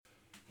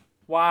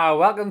Wow,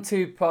 welcome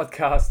to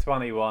podcast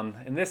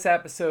 21. In this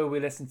episode, we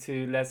listen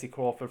to Leslie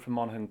Crawford from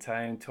Monaghan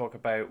Town talk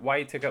about why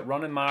he took up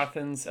running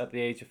marathons at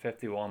the age of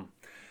 51.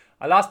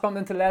 I last bumped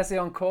into Leslie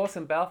on course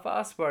in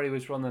Belfast where he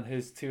was running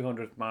his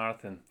 200th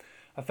marathon.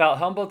 I felt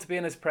humbled to be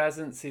in his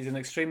presence. He's an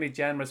extremely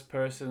generous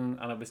person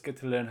and it was good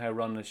to learn how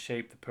running has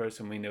shaped the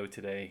person we know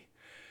today.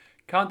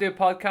 Can't do a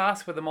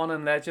podcast with a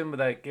Monaghan legend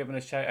without giving a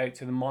shout out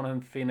to the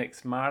Monaghan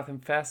Phoenix Marathon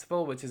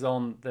Festival, which is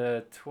on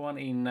the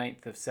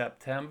 29th of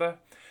September.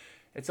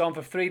 It's on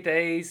for 3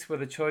 days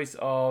with a choice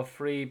of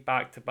 3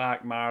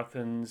 back-to-back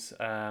marathons,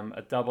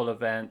 a double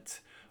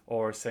event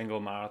or a single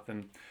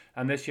marathon.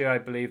 And this year I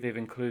believe they've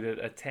included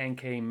a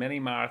 10k mini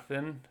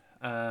marathon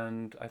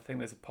and I think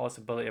there's a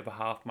possibility of a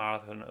half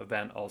marathon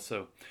event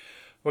also.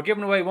 We're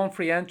giving away one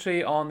free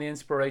entry on the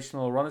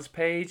Inspirational Runners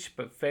page,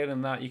 but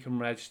failing that you can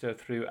register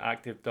through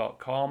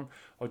active.com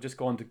or just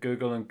go onto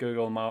Google and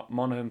Google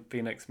Monaghan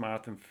Phoenix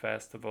Marathon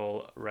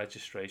Festival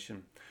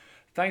registration.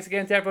 Thanks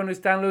again to everyone who's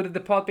downloaded the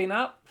Podbean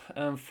app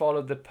and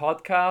followed the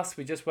podcast.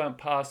 We just went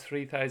past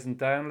 3,000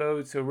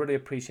 downloads, so really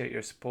appreciate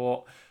your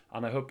support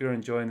and I hope you're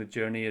enjoying the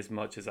journey as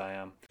much as I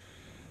am.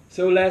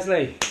 So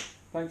Leslie,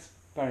 thanks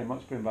very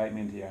much for inviting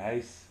me into your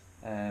house.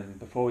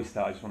 Before we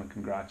start, I just want to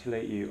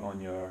congratulate you on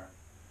your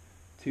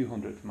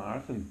 200th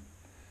marathon.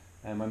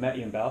 I met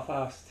you in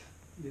Belfast.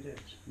 You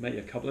did. Met you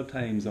a couple of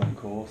times on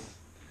course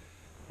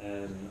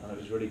and it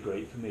was really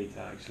great for me to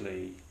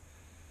actually...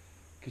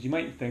 Because you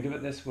might think of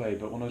it this way,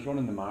 but when I was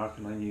running the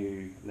marathon, I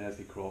knew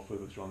Leslie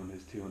Crawford was running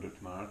his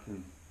 200th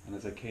marathon. And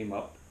as I came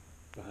up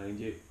behind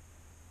you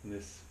in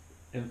this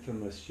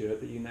infamous shirt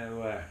that you now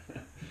wear,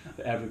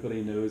 that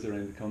everybody knows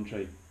around the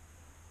country,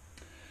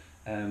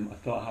 I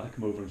thought I had to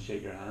come over and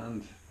shake your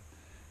hand.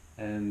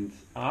 And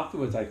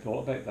afterwards I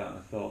thought about that and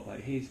I thought,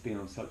 like, he's been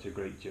on such a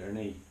great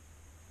journey.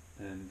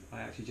 And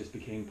I actually just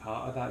became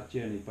part of that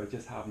journey by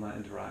just having that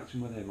interaction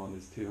with him on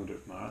his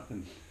 200th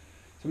marathon.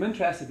 So I'm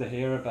interested to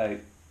hear about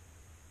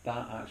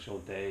that actual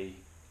day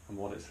and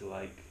what it's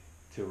like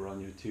to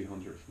run your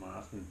 200th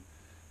marathon.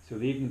 So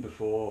the evening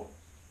before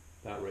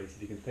that race,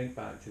 if you can think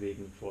back to the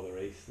evening before the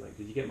race, like,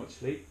 did you get much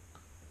sleep?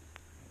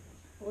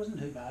 It wasn't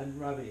too bad,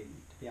 Robbie,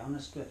 to be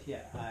honest with you.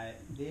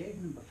 The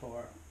evening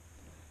before,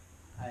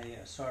 I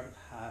sort of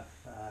half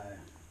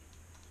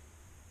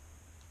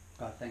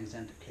got things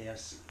into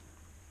place.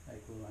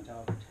 Like, we went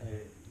out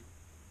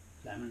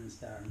to Lemons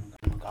there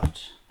and we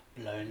got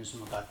balloons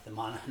and we got the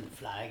Monaghan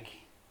flag.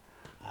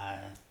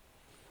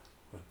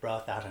 We've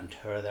brought that on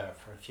tour there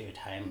for a few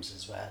times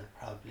as well,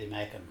 probably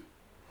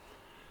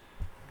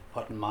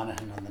putting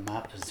Monaghan on the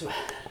map as well,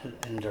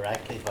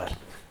 indirectly, but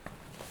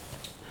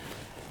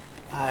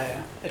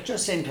it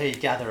just seemed to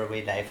gather a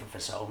wee life of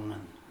its own.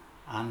 And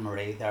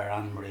Anne-Marie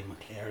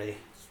McCleary,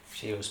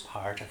 she was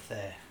part of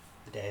the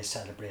day's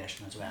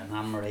celebration as well. And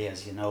Anne-Marie,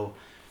 as you know,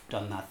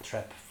 done that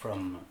trip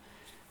from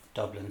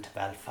Dublin to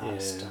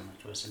Belfast, and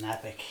it was an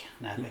epic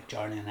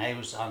journey, and I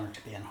was honoured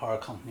to be in her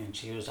company and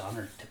she was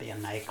honoured to be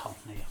in my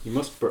company. You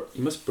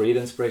must breed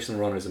inspirational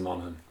runners in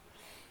Monaghan.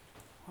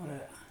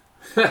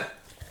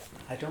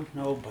 I don't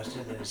know, but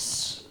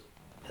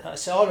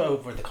it's all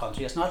over the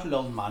country. It's not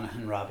alone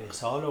Monaghan, Robbie,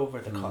 it's all over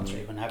the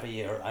country whenever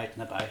you're out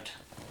and about.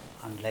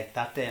 And like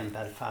that day in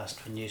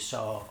Belfast when you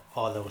saw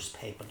all those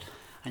people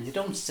and you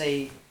don't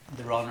see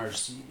the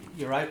runners,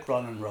 you're out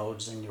running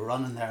roads and you're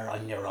running there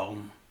on your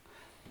own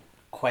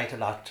quite a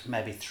lot,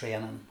 maybe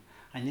training,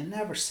 and you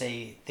never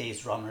see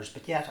these runners,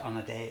 but yet on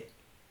a day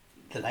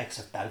the likes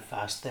of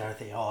Belfast, there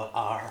they all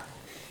are,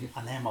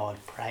 and them all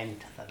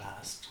primed to the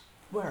last.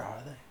 Where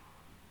are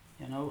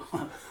they? You know,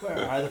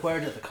 where are they? Where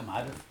did they come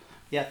out of?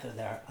 Yet they're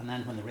there, and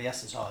then when the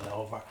race is all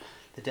over,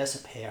 they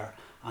disappear,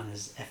 and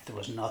as if there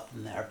was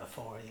nothing there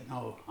before, you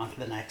know, onto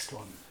the next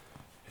one.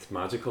 It's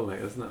magical, mate,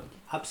 isn't it?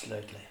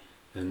 Absolutely.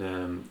 And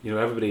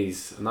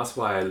and that's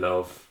why I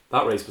love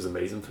that race. Was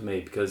amazing for me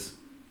because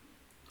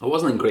I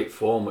wasn't in great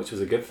form, which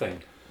was a good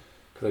thing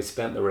because I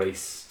spent the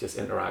race just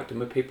interacting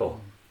with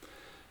people.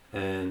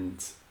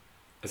 And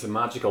it's a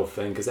magical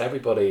thing because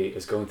everybody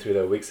is going through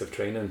their weeks of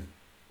training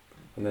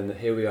and then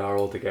here we are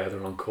all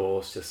together on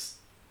course just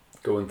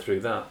going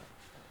through that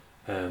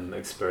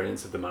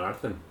experience of the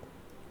marathon.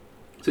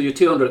 So your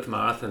 200th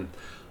marathon,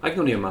 I can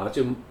only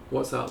imagine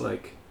what's that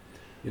like,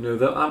 you know,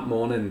 that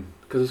morning,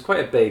 because there's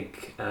quite a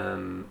big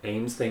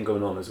Ames thing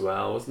going on as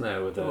well, wasn't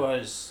there? There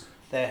was.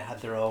 They had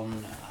their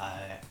own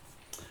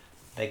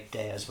big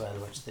day as well,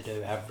 which they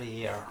do every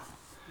year,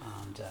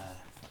 and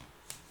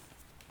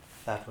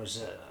that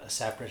was a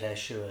separate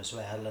issue as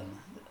well, and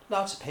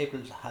lots of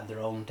people had their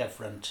own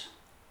different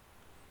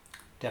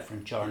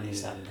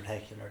journeys that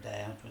particular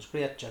day, and it was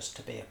great just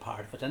to be a part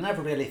of it. I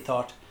never really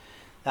thought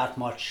that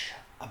much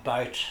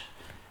about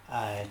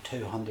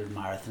 200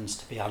 marathons,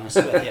 to be honest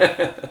with you,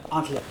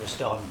 until it was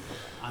done,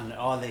 and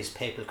all these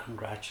people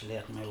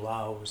congratulating me.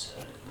 Wow, it was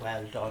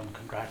well done,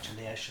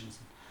 congratulations.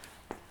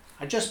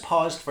 I just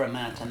paused for a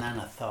minute and then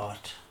I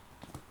thought,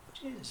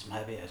 geez,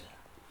 maybe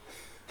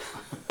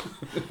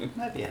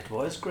it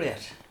was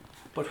great.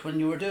 But when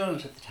you were doing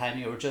it at the time,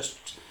 you were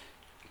just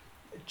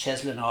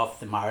chiseling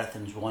off the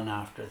marathons one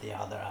after the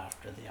other.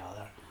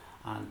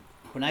 And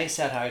when I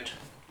set out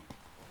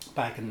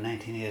back in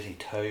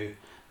 1982,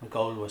 my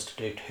goal was to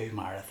do 2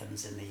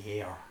 marathons in a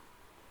year.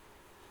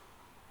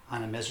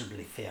 And I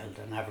miserably failed.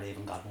 I never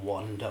even got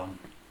one done.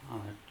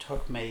 And it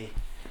took me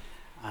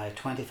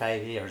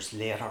 25 years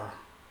later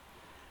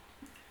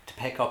to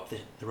pick up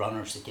the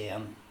runners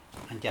again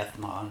and get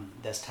them on,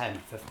 this time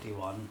at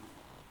 51.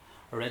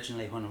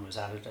 Originally when I was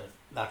at it,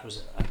 that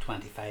was at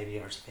 25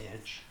 years of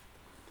age.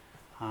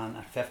 And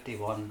at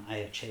 51 I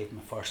achieved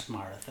my first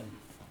marathon.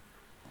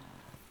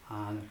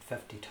 And at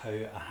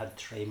 52 I had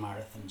 3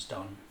 marathons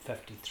done.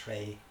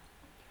 53.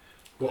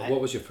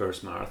 What was your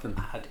first marathon?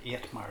 I had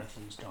 8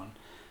 marathons done.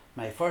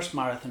 My first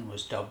marathon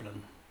was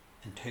Dublin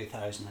in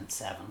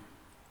 2007.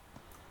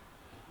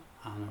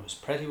 And I was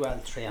pretty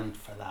well trained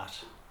for that.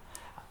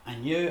 I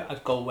knew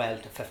I'd go well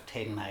to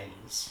 15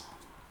 miles.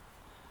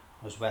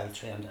 I was well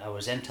trained. I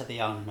was into the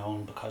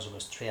unknown because I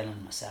was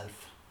training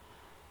myself.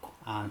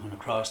 And when I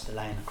crossed the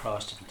line, I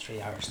crossed it in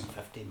 3 hours and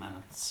 50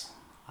 minutes.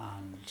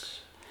 And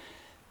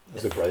it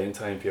was a brilliant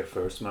time for your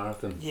first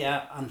marathon.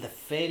 Yeah, and the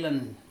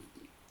feeling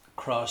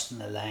crossing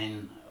the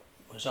line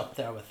was up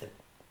there with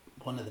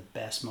one of the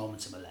best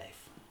moments of my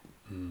life.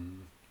 Mm.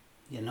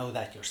 You know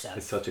that yourself.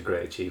 It's such a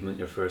great achievement,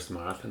 your first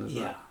marathon, isn't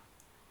it?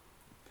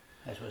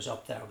 Yeah. It was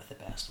up there with the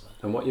best of it.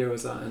 And what year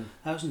was that in?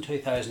 That was in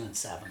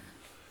 2007.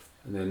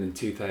 And then in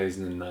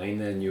 2009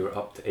 then you were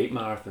up to 8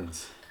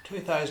 marathons.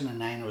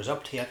 2009 I was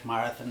up to 8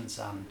 marathons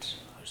and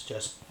I was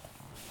just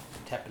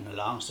tipping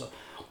along. So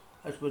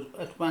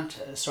it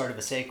went sort of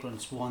a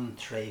sequence 1,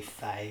 3,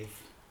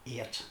 5,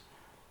 8.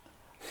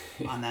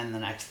 And then the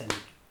next thing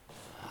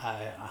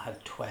I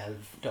had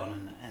 12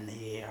 done in the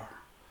year.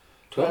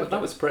 Well,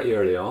 that was pretty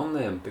early on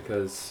then,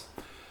 because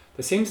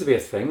there seems to be a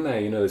thing now,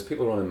 there's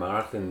people running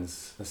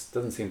marathons. This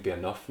doesn't seem to be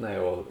enough now,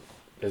 or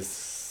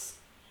there's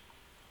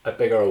a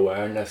bigger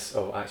awareness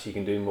of actually you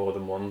can do more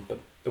than one, but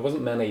there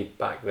wasn't many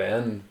back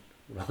then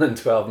running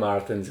 12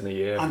 marathons in a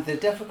year. And the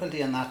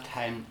difficulty in that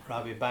time,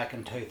 Robbie, back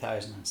in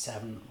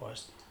 2007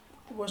 was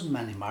there wasn't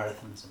many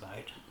marathons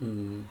about.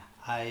 Mm.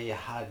 I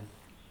had,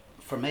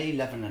 for me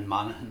living in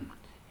Monaghan,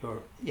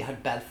 you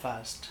had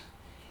Belfast,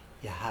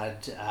 you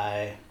had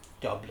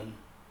Dublin,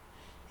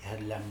 you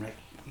had Limerick,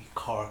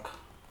 Cork,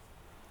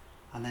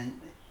 and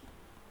then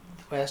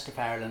the west of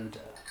Ireland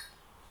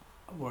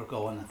were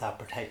going at that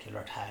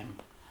particular time.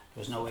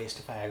 There was no east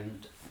of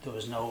Ireland, there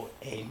was no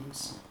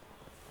Ames.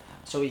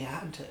 So you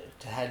had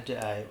to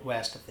head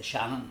west of the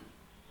Shannon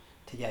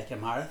to get your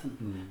marathon.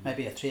 Mm.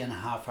 Maybe a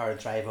 3.5 hour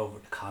drive over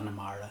to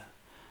Connemara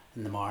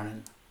in the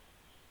morning,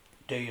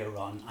 do your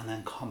run and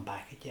then come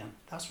back again.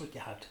 That's what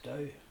you had to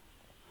do.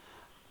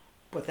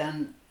 But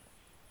then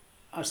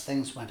as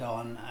things went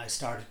on, I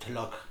started to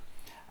look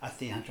at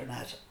the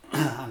internet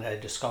and I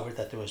discovered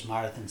that there was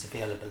marathons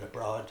available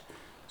abroad.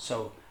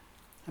 So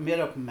I made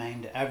up my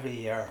mind every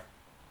year,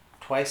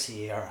 twice a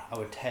year, I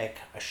would take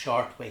a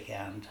short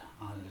weekend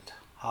and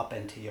hop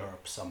into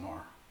Europe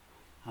somewhere.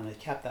 And I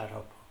kept that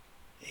up,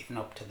 even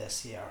up to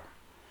this year.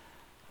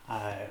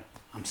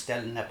 I'm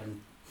still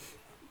nipping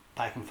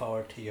back and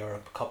forward to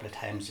Europe a couple of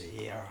times a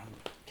year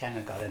and kind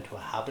of got into a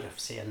habit of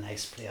seeing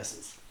nice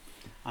places.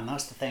 And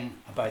that's the thing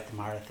about the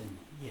marathon.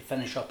 You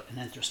finish up in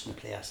interesting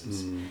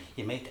places. Mm.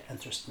 You meet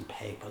interesting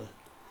people.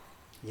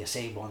 You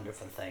see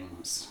wonderful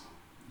things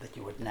that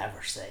you would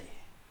never see.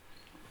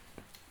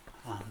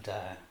 And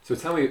so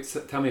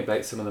tell me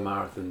about some of the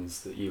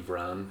marathons that you've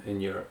ran in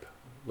Europe.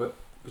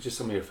 Which are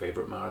some of your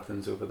favourite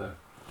marathons over there?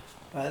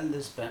 Well,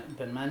 there's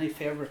been many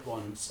favourite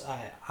ones.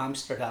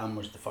 Amsterdam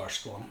was the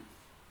first one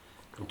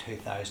in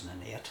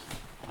 2008.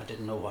 I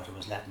didn't know what I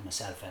was letting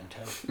myself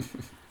into.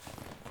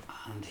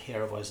 And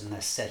here I was in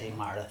this city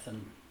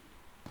marathon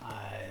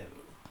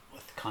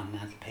with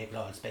continental people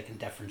all speaking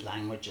different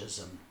languages,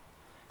 and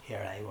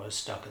here I was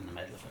stuck in the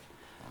middle of it.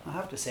 I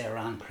have to say I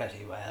ran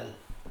pretty well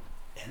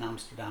in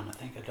Amsterdam. I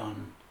think I'd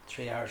done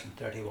 3 hours and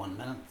 31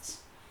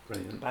 minutes.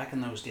 Brilliant. Back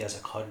in those days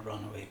I could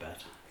run a wee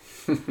bit.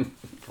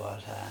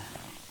 But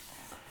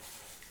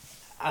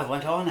I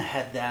went on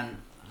ahead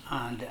then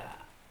and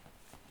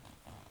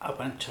I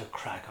went to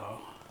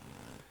Krakow.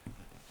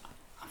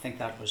 I think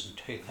that was in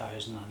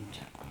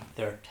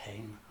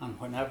 2013, and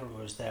whenever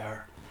I was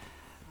there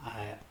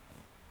I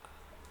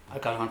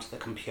got onto the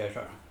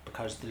computer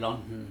because the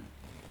London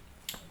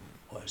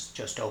was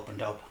just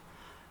opened up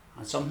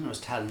and something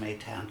was telling me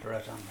to enter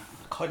it and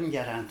I couldn't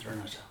get entering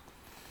it.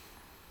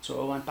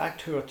 So I went back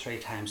 2 or 3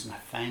 times and I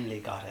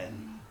finally got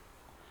in,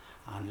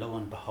 and lo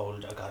and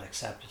behold I got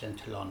accepted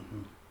into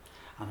London,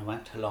 and I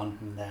went to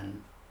London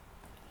then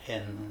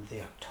in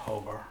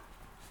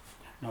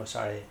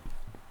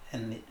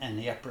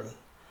April,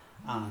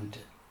 and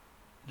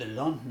the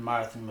London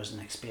Marathon was an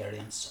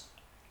experience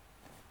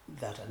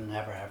that I'd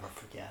never ever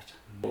forget.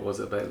 What was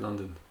it about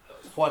London?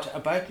 What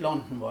about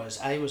London was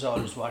I was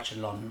always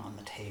watching London on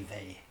the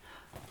TV,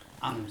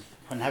 and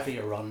whenever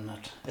you're running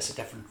it, it's a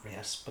different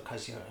race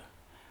because you're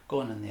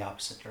going in the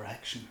opposite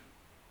direction.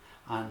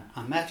 And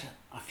I met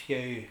a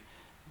few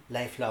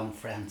lifelong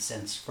friends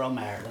since from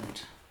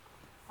Ireland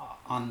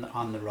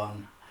on the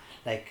run,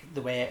 like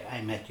the way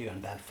I met you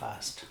in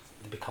Belfast.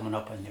 They'd be coming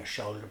up on your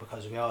shoulder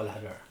because we all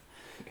had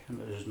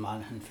it was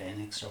Monaghan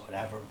Phoenix or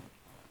whatever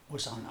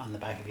was on the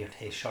back of your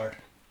t-shirt.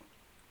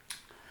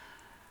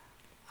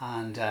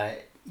 And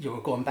you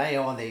were going by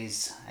all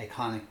these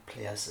iconic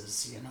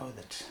places, you know,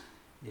 that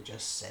you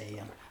just see.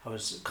 And I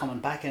was coming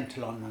back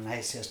into London and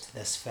I says to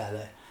this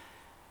fella,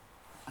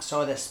 I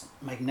saw this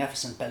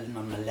magnificent building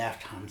on the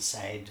left hand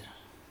side,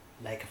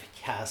 like of a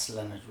castle,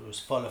 and it was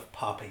full of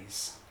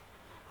poppies.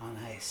 And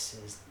I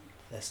says,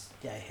 this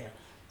guy here,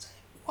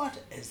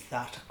 what is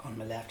that on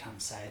the left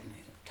hand side? And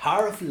he said,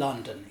 Tower of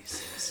London, he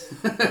says.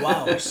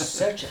 Wow,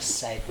 such a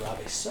sight,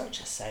 Robbie, such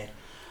a sight.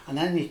 And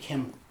then you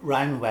came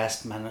round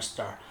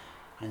Westminster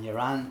and you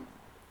ran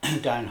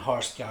down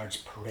Horseguards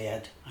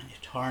Parade and you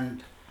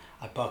turned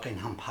at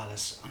Buckingham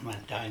Palace and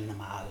went down the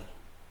Mall.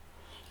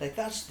 Like,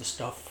 that's the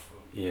stuff.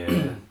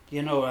 Yeah.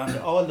 You know, and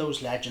all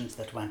those legends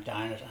that went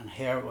down it, and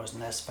here was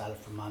this fella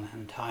from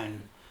Monaghan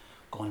town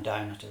going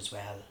down it as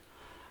well,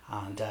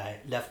 and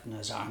lifting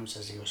his arms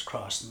as he was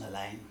crossing the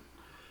line.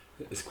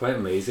 It's quite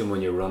amazing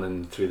when you're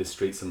running through the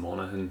streets of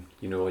Monaghan,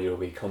 you know, your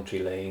wee country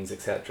lanes,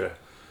 etc.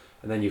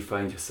 And then you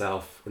find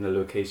yourself in a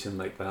location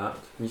like that,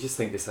 and you just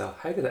think to yourself,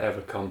 how did it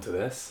ever come to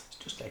this? It's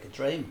just like a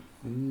dream.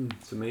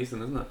 It's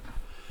amazing, isn't it?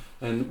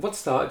 And what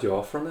started you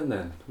off running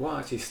then? What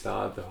actually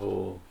started the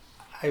whole...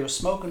 I was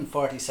smoking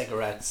 40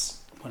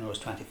 cigarettes when I was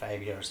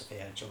 25 years of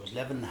age. I was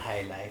living the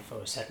high life. I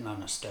was sitting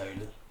on a stool.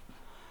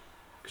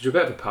 Because you were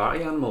a bit of a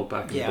party animal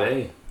back in the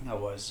day. I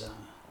was.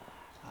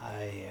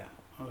 I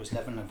was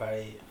living in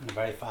a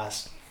very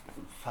fast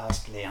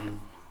lane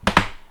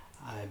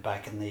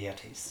back in the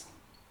 80s.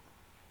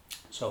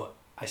 So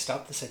I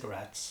stopped the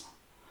cigarettes,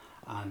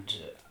 and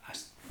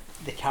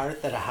the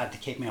carrot that I had to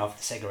keep me off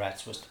the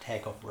cigarettes was to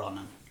take up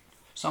running,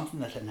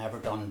 something that I'd never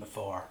done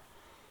before.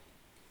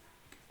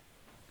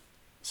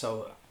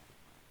 So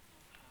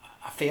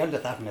I failed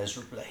at that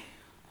miserably,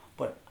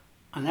 but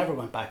I never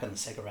went back on the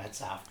cigarettes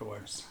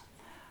afterwards,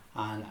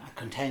 and I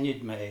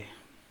continued my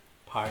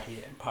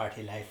party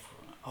life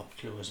up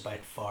till I was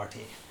about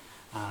 40,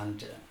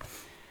 and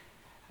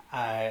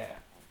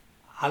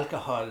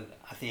alcohol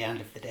at the end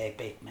of the day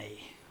beat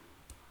me.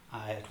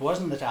 It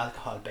wasn't that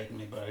alcohol beat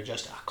me, but I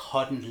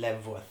couldn't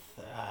live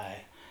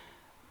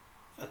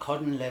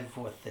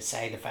with the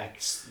side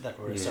effects that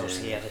were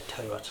associated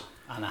to it,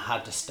 and I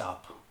had to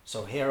stop.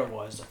 So here I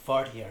was at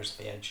 40 years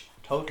of age,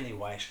 totally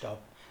washed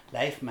up,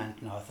 life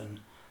meant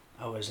nothing,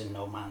 I was in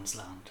no man's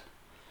land.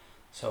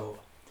 So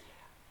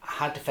I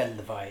had to fill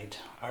the void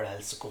or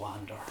else go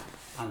under,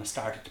 and I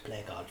started to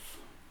play golf.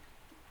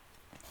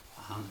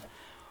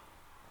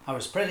 I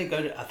was pretty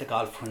good at the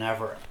golf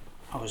whenever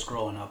I was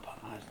growing up.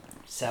 At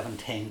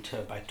 17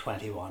 to about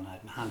 21, I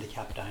had my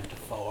handicap down to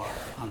 4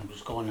 and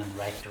was going in the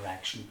right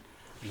direction.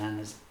 And then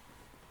as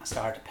I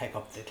started to pick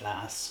up the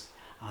class,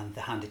 and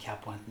the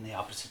handicap went in the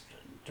opposite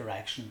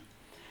direction.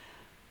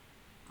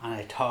 And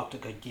I talked a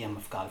good game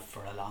of golf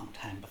for a long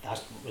time, but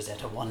that was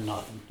it. I won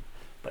nothing.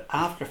 But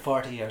after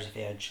 40 years of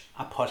age,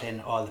 I put in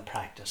all the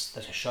practice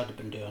that I should have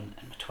been doing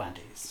in my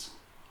 20s,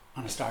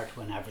 and I started to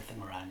win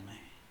everything around me.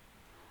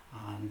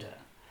 And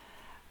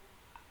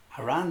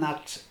I ran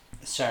that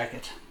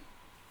circuit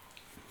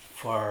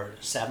for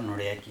 7 or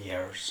 8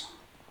 years,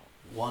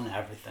 won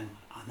everything,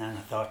 and then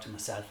I thought to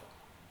myself,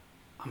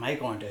 am I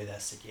going to do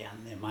this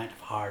again? The amount of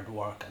hard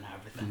work and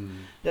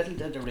everything. Little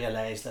did I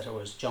realise that I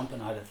was jumping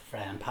out of the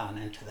frying pan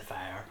into the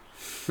fire.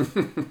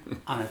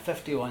 And at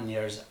 51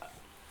 years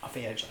of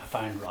age, I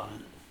found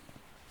running.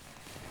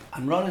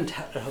 And running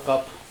took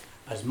up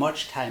as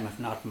much time, if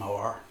not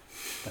more,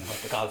 than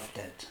what the golf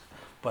did.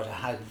 But I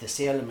had the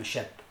sail of my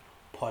ship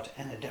put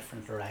in a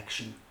different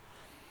direction.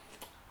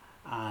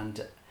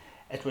 And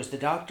it was the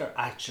doctor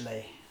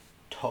actually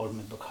told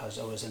me, because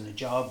I was in a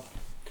job,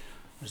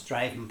 I was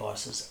driving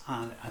buses,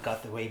 and I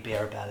got the wee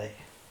beer belly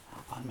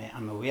on me,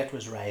 and my weight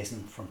was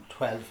rising from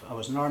 12, I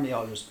was normally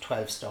always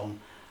 12 stone,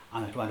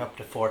 and it went up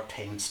to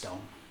 14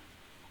 stone,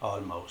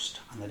 almost.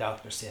 And the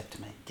doctor said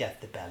to me,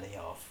 get the belly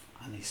off,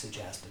 and he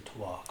suggested to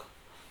walk.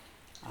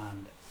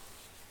 And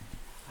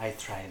I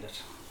tried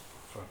it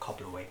for a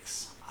couple of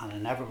weeks, and I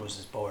never was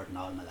as bored in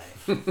all my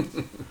life.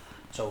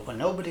 So when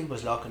nobody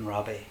was looking,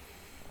 Robbie,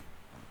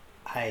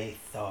 I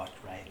thought,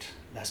 right,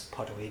 let's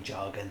put a wee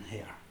jog in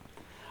here.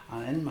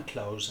 And in my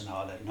clothes and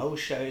all that, no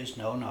shoes,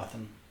 no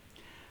nothing,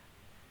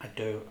 I'd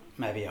do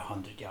maybe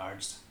 100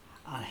 yards.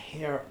 And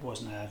here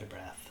wasn't out of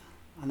breath.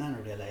 And then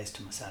I realised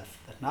to myself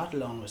that not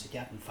alone was I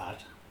getting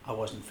fat, I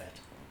wasn't fit.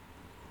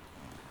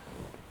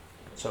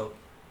 So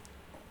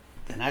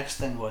the next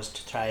thing was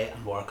to try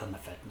and work on my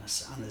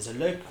fitness. And there's a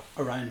loop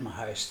around my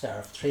house there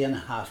of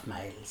 3.5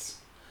 miles.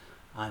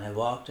 And I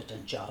walked it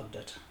and jogged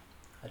it.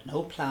 I had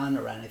no plan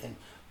or anything,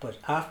 but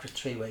after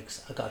 3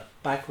 weeks I got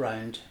back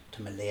round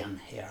to my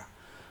lane here.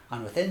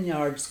 And within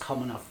yards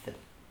coming off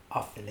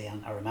the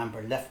lane, I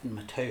remember lifting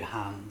my 2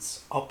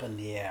 hands up in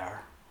the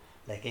air,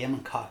 like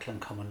Eamon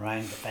Coughlin coming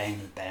round the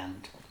final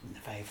bend in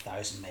the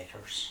 5,000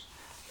 metres.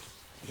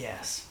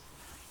 Yes,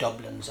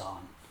 Dublin's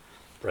on.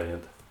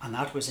 Brilliant. And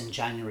that was in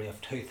January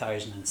of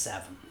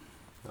 2007.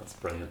 That's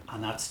brilliant.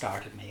 And that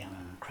started me on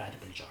an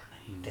incredible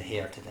journey to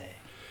here today.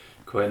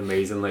 Quite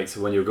amazing. Like, so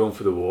when you were going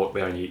for the walk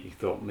there and you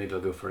thought, maybe I'll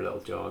go for a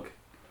little jog,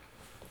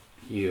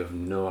 you have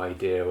no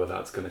idea where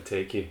that's going to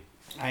take you.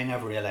 I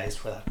never realised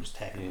where that was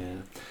taking me.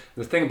 Yeah.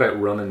 The thing about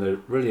running, there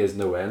really is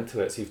no end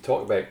to it. So you've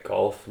talked about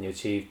golf and you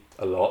achieved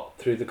a lot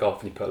through the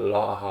golf and you put a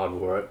lot of hard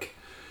work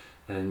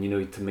and, you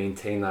know, to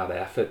maintain that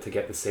effort to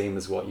get the same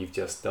as what you've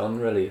just done,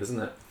 really, isn't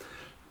it?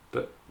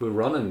 But with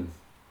running,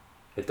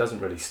 it doesn't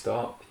really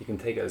stop. You can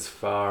take it as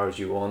far as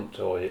you want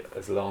or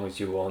as long as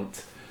you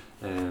want,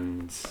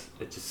 and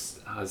it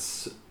just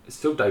has, it's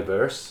so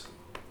diverse.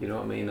 You know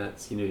what I mean?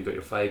 It's, you know, you've got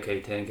your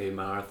 5k, 10k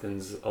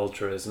marathons,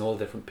 ultras, and all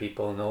different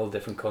people in all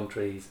different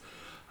countries,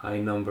 high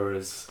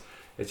numbers.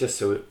 It's just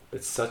so,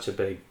 it's such a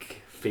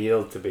big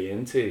field to be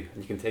into,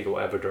 and you can take it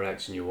whatever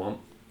direction you want.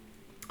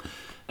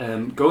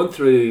 Going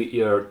through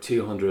your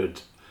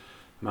 200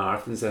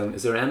 marathons,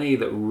 is there any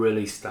that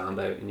really stand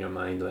out in your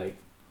mind? Like,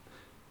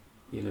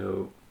 you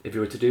know, if you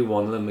were to do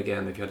one of them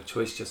again, if you had a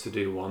choice just to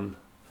do one,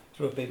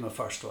 It would be my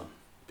first one.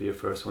 be your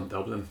first one,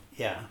 Dublin.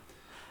 Yeah.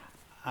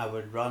 I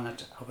would run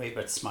it a wee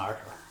bit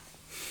smarter.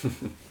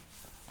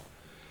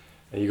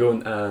 Are you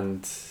going,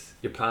 and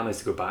your plan is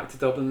to go back to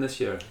Dublin this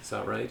year, is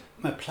that right?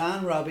 My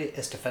plan, Robbie,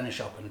 is to finish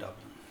up in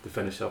Dublin To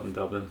finish up in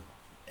Dublin.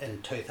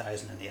 in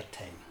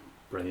 2018.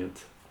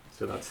 Brilliant.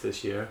 So that's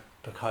this year.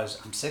 Because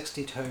I'm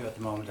 62 at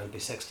the moment, I'll be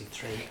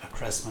 63 at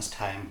Christmas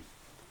time.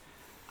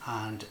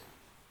 And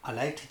I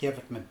like to give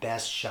it my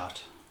best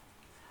shot.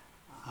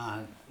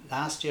 And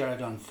last year I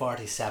done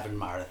 47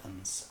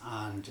 marathons,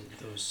 and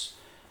there was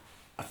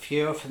a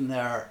few of them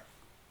there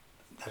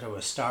that I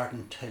was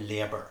starting to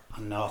labour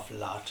an awful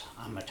lot,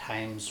 and my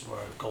times were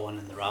going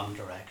in the wrong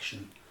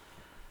direction.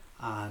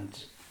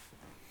 And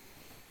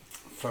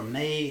for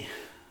me,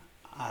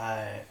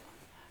 I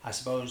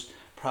suppose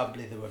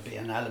probably there would be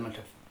an element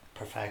of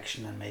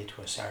perfection in me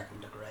to a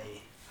certain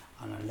degree,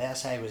 and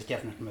unless I was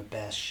giving it my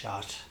best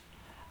shot,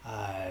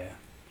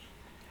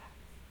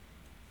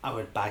 I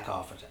would back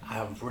off it. I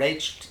have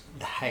reached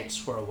the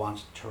heights where I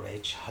wanted to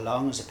reach. How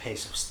long is a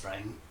piece of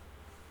string?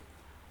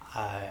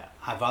 I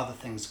have other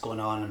things going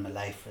on in my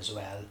life as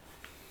well.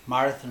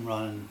 Marathon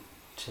running,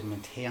 to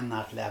maintain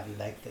that level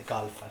like the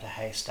golf at a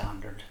high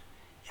standard,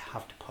 you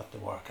have to put the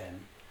work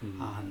in.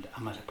 And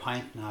I'm at a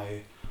point now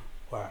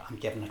where I'm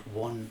giving it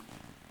one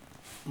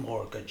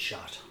more good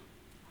shot.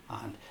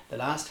 And the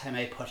last time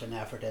I put an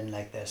effort in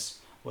like this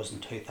was in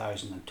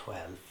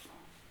 2012.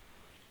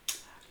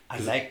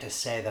 I'd like to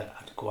say that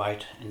I'd go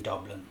out in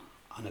Dublin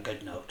on a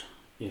good note.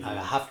 Yeah. Now,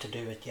 I have to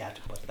do it yet,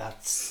 but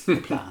that's the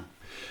plan.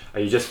 Are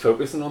you just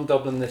focusing on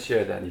Dublin this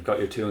year then? You've got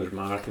your 200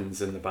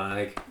 marathons in the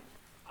bag.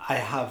 I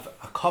have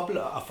a couple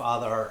of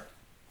other.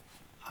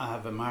 I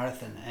have a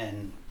marathon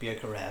in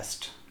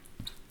Bucharest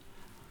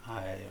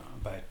about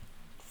a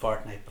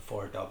fortnight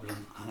before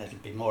Dublin, and it'll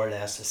be more or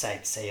less a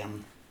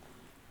sightseeing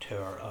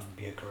tour of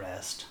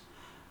Bucharest.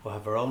 We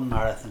have our own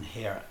marathon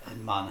here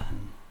in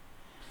Monaghan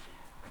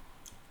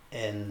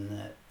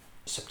in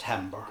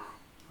September.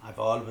 I've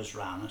always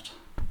ran it,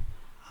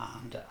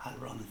 and I'll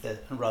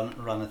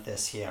run it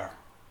this year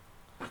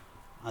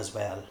as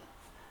well,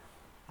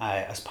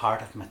 as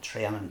part of my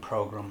training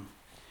programme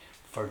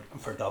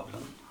for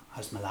Dublin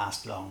as my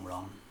last long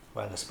run.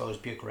 Well, I suppose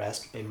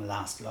Bucharest will be my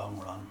last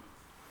long run.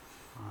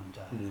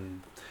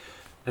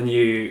 And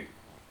you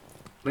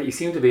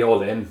seem to be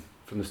all in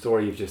from the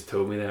story you've just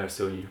told me there.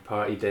 So in your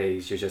party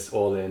days, you're just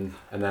all in,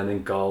 and then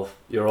in golf,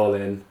 you're all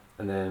in,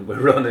 and then with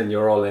running,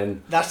 you're all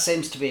in. That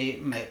seems to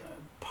be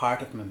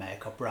part of my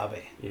makeup,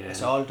 Robbie. Yeah.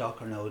 It's all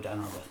duck or no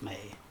dinner with me.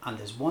 And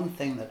there's one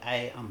thing that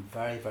I am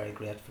very, very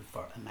grateful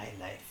for in my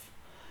life.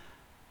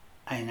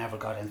 I never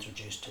got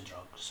introduced to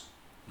drugs.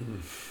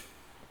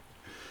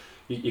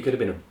 You could have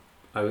been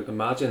I would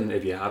imagine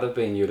if you had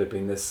been, you'd have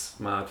been this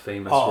mad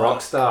famous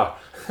rock star.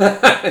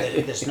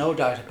 There's no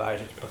doubt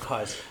about it,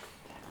 because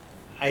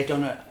I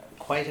done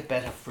quite a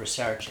bit of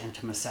research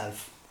into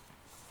myself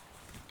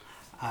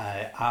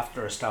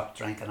after I stopped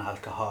drinking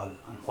alcohol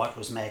and what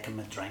was making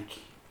me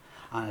drink.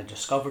 And I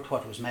discovered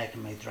what was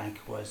making me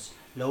drink was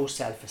low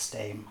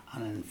self-esteem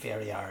and an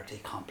inferiority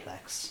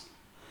complex,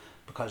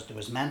 because there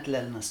was mental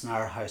illness in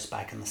our house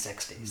back in the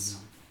 60s.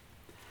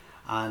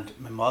 And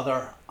my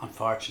mother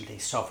unfortunately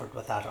suffered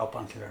with that up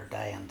until her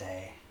dying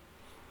day,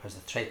 because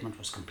the treatment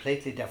was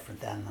completely different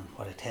then than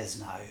what it is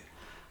now,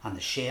 and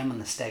the shame and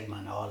the stigma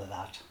and all of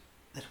that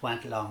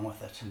went along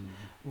with it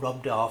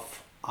rubbed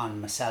off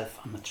on myself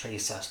and my three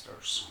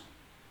sisters.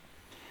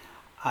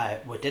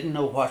 We didn't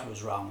know what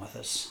was wrong with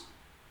us,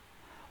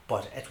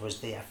 but it was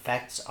the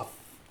effects of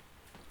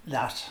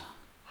that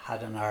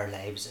had on our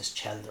lives as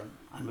children,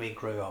 and we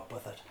grew up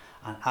with it,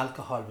 and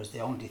alcohol was the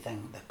only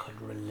thing that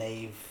could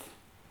relieve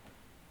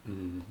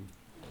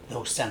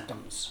those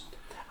symptoms,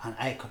 and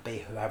I could be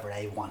whoever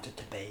I wanted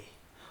to be,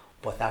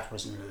 but that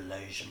was an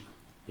illusion.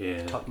 Yeah.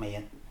 It took me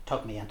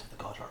into the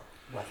gutter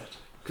with it.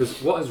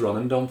 Because what has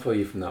running done for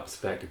you from that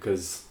perspective?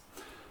 Because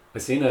I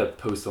seen a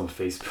post on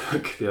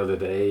Facebook the other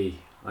day.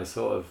 I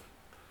sort of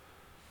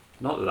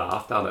not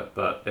laughed at it,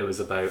 but it was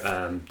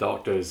about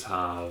doctors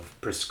have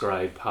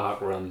prescribed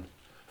park run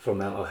for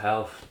mental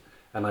health,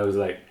 and I was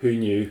like, who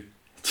knew?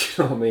 Do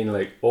you know what I mean?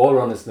 Like, all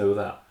runners know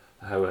that,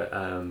 how it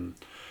you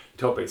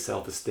talk about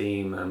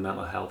self-esteem and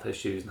mental health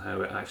issues and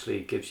how it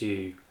actually gives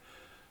you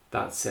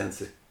that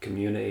sense of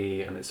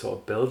community, and it sort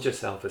of builds your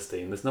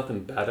self-esteem. There's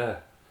nothing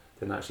better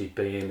than actually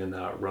being in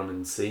that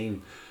running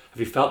scene. Have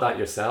you felt that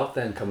yourself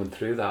then, coming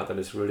through that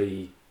it's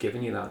really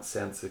given you that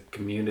sense of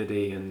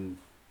community and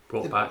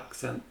brought back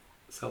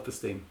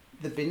self-esteem?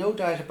 There'd be no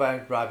doubt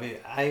about it, Robbie.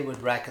 I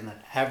would reckon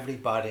that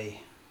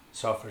everybody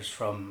suffers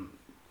from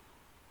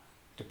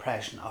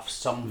depression of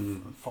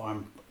some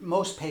form.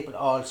 Most people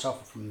all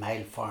suffer from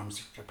mild forms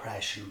of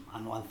depression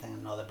and one thing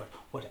and another, but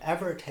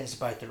whatever it is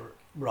about the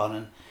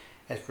running,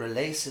 it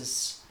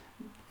releases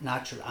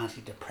natural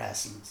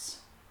antidepressants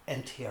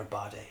into your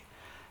body.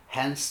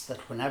 Hence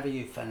that whenever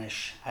you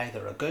finish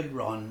either a good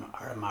run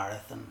or a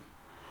marathon,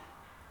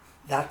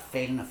 that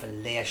feeling of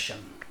elation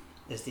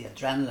is the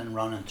adrenaline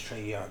running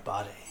through your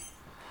body,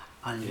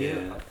 and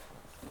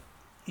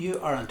you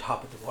are on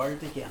top of the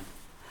world again,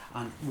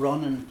 and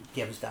running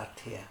gives that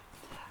to you.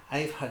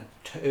 I've had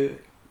 2,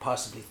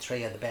 possibly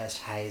 3 of the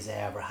best highs I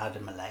ever had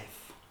in my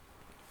life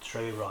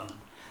through running.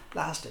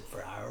 Lasted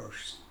for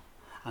hours,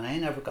 and I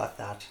never got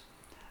that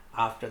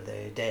after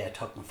the day I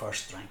took my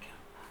first drink.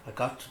 I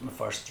got my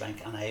first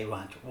drink and I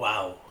went,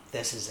 wow,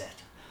 this is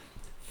it,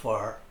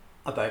 for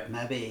about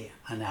maybe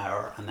an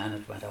hour, and then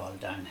it went all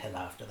downhill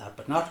after that,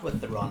 but not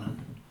with the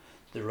running.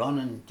 The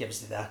running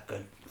gives you that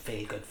good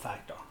feel-good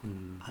factor,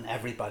 and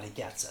everybody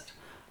gets it.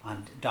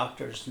 And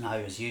doctors now,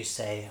 as you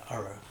say,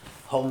 are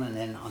honing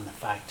in on the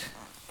fact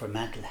for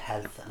mental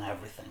health and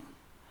everything.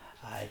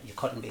 You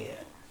couldn't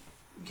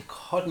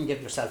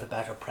give yourself a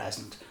better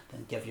present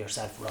than give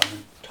yourself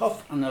running.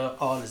 Tough and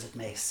all as it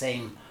may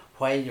seem,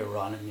 while you're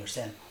running, you're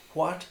saying,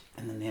 what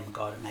in the name of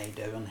God am I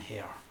doing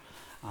here?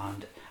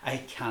 And I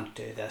can't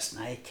do this,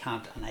 and I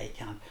can't.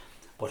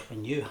 But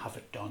when you have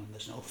it done,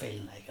 there's no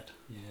feeling like it.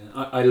 Yeah,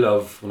 I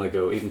love when I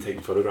go, even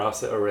taking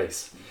photographs at a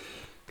race,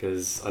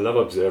 because I love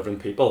observing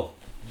people.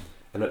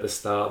 And at the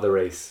start of the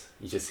race,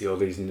 you just see all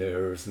these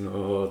nerves and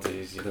all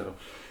these,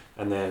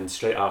 and then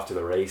straight after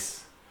the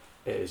race,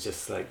 it is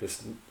just like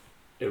this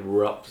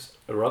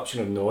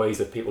eruption of noise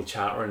of people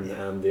chattering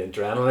and the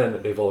adrenaline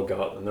that they've all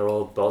got, and they're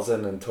all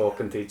buzzing and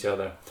talking to each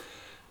other.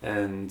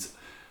 And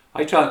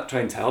I try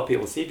and tell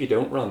people, see, if you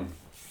don't run,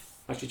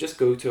 actually just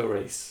go to a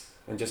race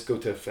and just go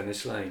to a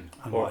finish line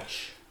and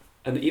watch,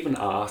 and even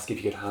ask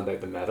if you could hand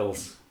out the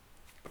medals,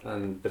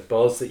 and the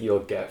buzz that you'll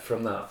get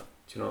from that.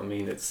 Do you know what I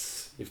mean?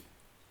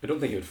 I don't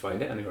think you'd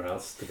find it anywhere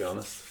else, to be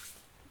honest.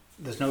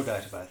 There's no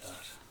doubt about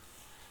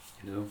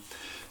that.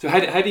 So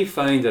how do you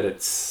find that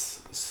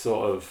it's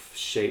sort of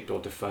shaped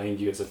or defined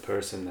you as a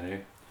person now?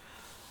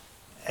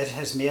 It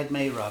has made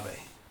me, Robbie,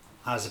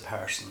 as a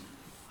person.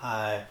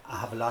 I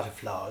have a lot of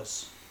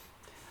flaws.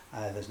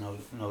 There's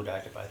no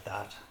doubt about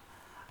that.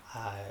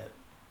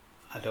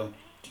 I don't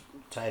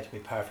try to be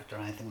perfect or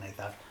anything like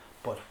that.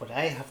 But what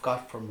I have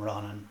got from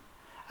running,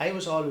 I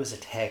was always a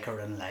taker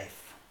in life.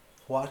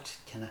 What's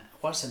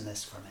in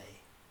this for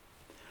me?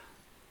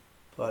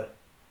 But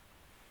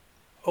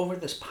over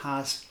this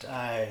past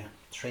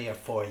 3 or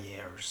 4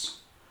 years,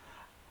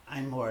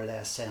 I'm more or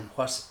less saying,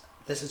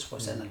 this is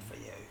what's in it for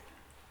you,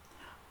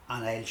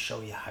 and I'll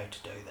show you how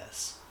to do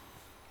this,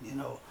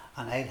 and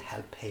I'll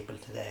help people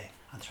today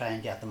and try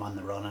and get them on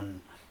the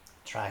running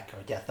track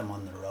or get them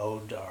on the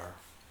road, or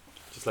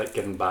just like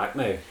giving back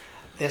now.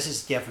 This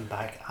is giving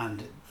back,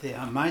 and the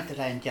amount that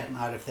I'm getting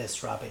out of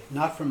this, Robbie,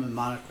 not from a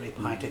monetary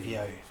point of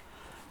view,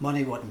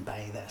 money wouldn't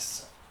buy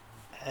this.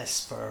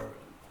 It's for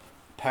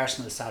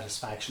personal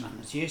satisfaction,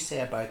 and as you say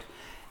about,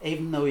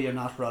 even though you're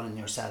not running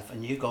yourself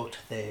and you go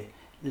to the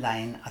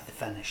line at the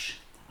finish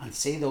and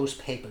see those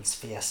people's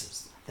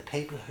faces, the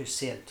people who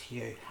say to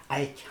you,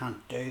 I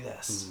can't do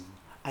this,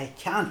 I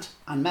can't,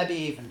 and maybe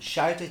even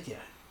shout at you,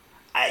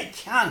 I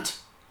can't,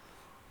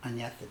 and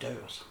yet they do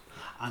it,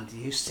 and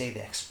you see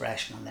the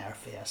expression on their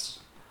face.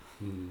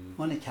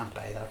 Money can't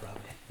buy that, Robbie.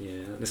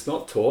 Yeah, and it's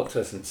not taught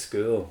to us in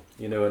school,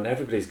 and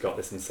everybody's got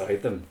this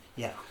inside them.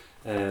 Yeah.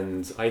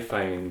 And I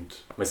found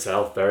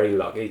myself very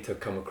lucky to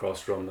come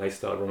across running. I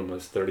started running when I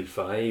was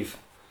 35,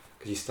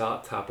 because you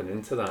start tapping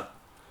into that.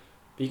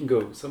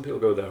 But some people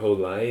go their whole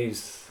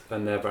lives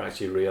and never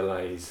actually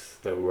realise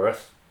their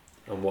worth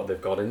and what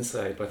they've got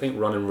inside. But I think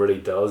running really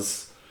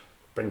does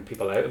bring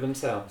people out of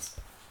themselves.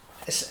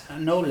 It's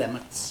no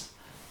limits,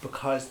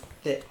 because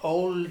the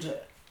old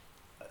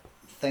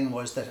thing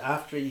was that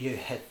after you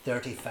hit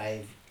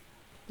 35,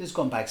 this is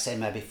going back, say,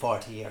 maybe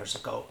 40 years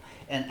ago,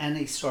 in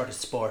any sort of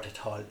sport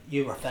at all,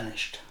 you were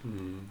finished.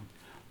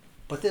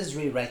 But this is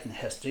rewriting the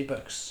history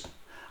books,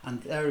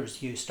 and there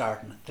was you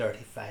starting at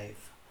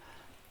 35.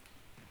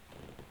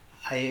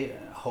 I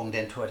honed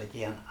into it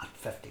again at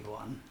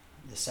 51.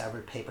 There's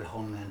several people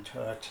honing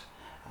into it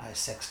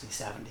 60,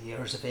 70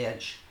 years of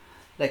age.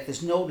 Like,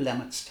 there's no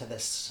limits to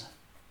this,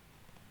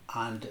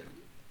 and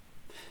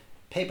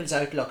people's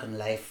outlook in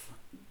life,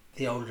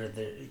 the older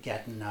they're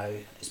getting now,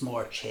 is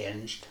more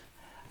changed.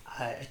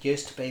 it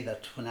used to be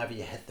that whenever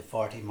you hit the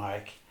 40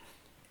 mark,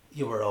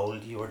 you were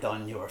old, you were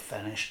done, you were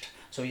finished.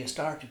 So you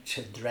started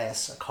to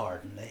dress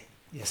accordingly,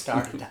 you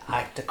started to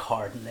act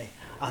accordingly,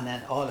 and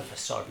then all of a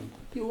sudden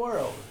you were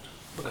old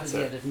because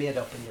you had it made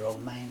up in your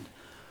own mind.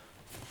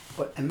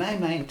 But in my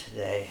mind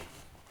today,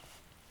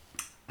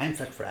 I'm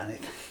fit for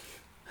anything.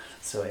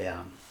 So I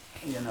am.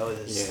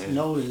 There's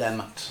no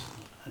limit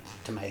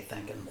to my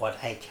thinking what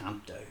I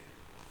can't do.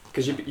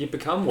 Because you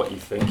become what you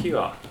think you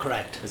are.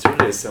 Correct. It's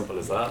really as simple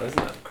as that,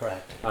 isn't it?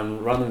 Correct.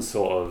 And running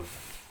sort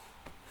of,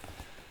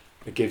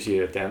 it gives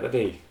you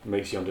identity, it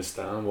makes you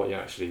understand what you're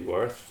actually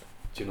worth.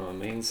 Do you know what I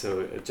mean? So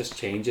it just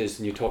changes.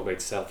 And you talked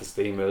about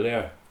self-esteem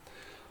earlier.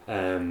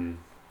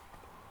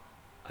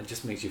 It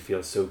just makes you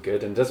feel so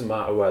good. And it doesn't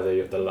matter whether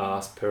you're the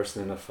last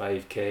person in a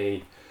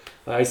 5k.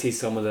 I see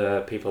some of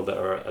the people that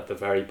are at the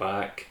very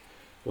back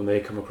when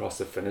they come across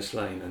the finish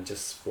line and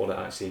just what it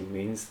actually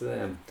means to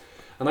them.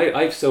 And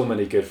I have so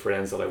many good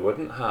friends that I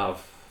wouldn't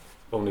have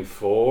only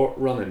for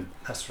running.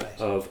 That's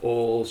right. Of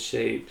all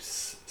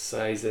shapes,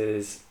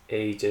 sizes,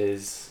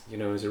 ages.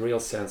 There's a real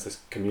sense of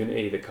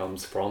community that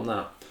comes from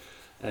that.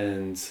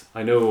 And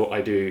I know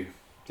I do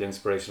the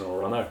inspirational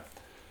runner,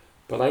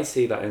 but I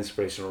see that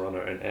inspirational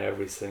runner in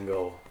every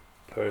single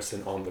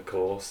person on the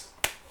course.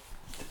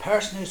 The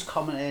person who's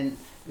coming in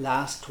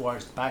last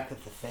towards the back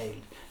of the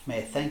field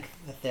may think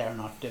that they're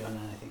not doing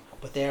anything,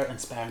 but they're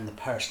inspiring the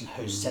person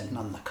who's sitting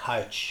on the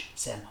couch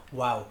saying,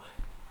 wow,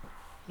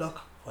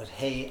 look what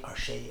he or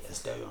she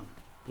is doing.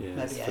 Yeah,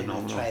 maybe I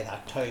might try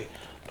that too.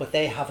 But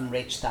they haven't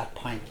reached that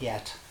point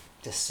yet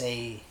to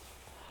see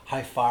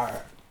how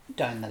far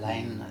down the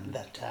line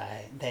that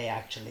they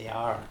actually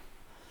are.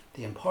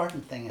 The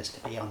important thing is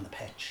to be on the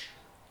pitch.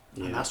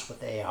 Yeah. And that's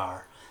what they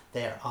are.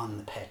 They're on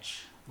the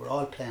pitch. We're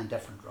all playing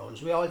different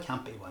roles. We all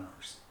can't be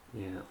winners.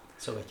 Yeah.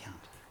 So we can't.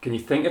 Can you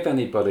think of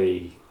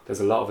anybody, there's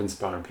a lot of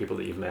inspiring people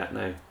that you've met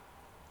now,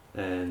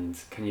 and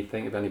can you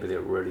think of anybody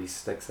that really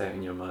sticks out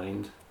in your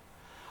mind?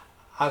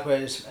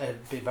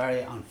 It'd be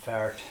very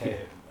unfair to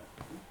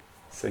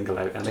single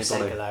out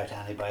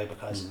anybody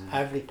because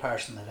every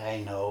person that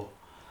I know,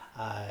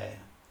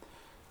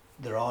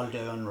 they're all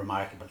doing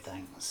remarkable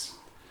things,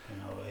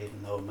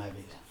 even though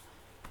maybe.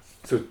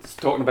 So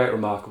talking about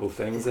remarkable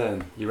things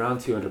then, you ran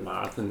 200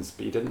 marathons,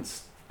 but you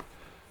didn't.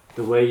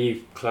 The way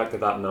you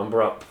collected that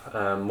number up,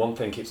 one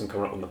thing keeps on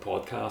coming up on the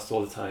podcast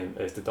all the time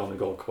is the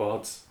Donegal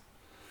quads.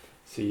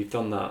 So you've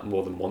done that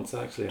more than once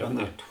actually, haven't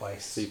you? Done that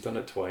twice. So you've done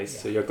it twice.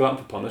 Yeah. So you're glutton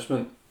for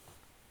punishment,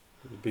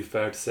 it would be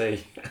fair to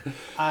say.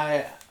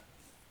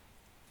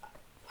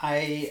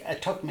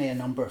 It took me a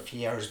number of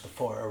years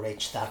before I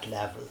reached that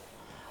level.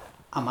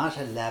 I'm at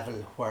a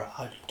level where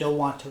I don't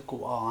want to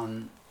go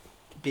on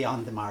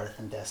beyond the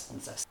marathon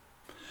distances.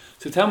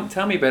 So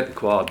tell me about the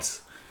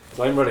quads.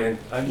 So I'm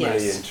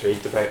really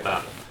intrigued about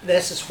that.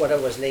 This is what I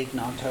was leading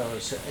on to.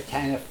 I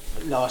kind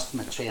of lost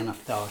my train of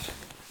thought.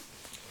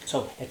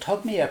 So it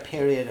took me a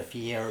period of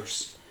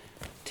years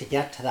to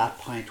get to that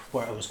point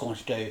where I was going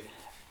to do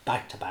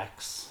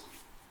back-to-backs.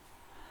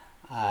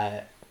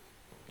 I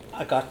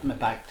got my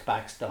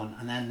back-to-backs done,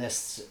 and then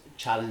this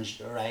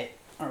challenge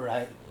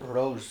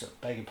arose,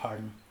 beg your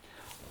pardon,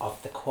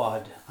 of the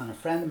quad. And a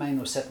friend of mine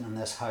was sitting in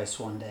this house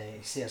one day.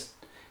 He says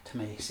to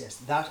me,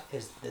 that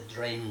is the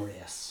dream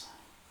race.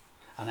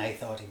 And I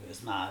thought he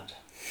was mad.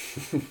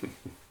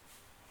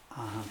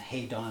 And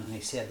he done it, and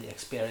he said the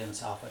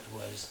experience of it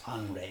was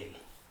unreal.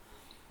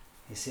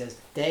 He says,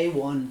 day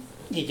one,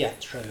 you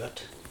get through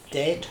it.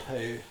 Day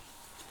two,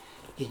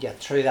 you get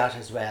through that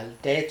as well.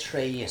 Day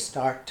three, you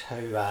start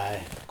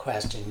to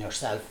question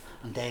yourself.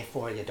 And day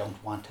four, you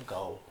don't want to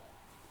go,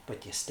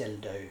 but you still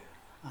do.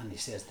 And he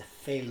says, the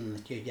feeling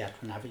that you get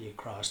whenever you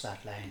cross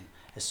that line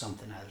is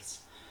something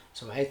else.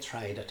 So I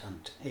tried it,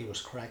 and he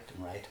was correct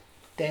and right.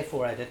 Day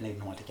four, I didn't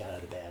even want to get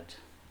out of bed.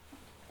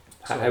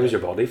 So how was your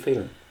body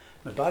feeling?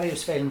 My body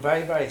was feeling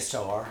very, very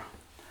sore,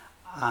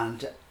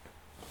 and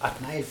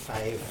at mile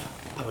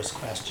 5 I was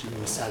questioning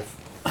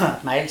myself.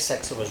 At mile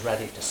 6 I was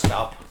ready to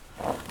stop,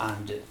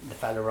 and the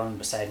fellow running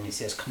beside me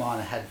says, come on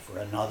ahead for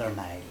another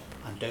mile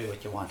and do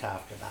what you want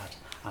after that.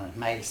 And at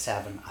mile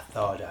 7 I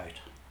thawed out,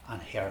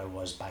 and here I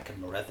was back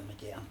in my rhythm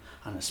again,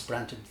 and I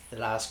sprinted the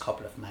last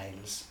couple of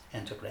miles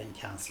into Green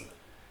Council.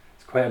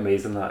 It's quite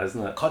amazing that,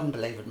 isn't it? Couldn't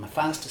believe it. My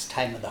fastest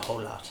time of the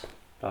whole lot.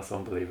 That's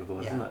unbelievable,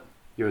 isn't it?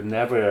 You would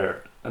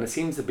never, and it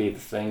seems to be the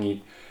thing,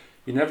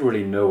 you never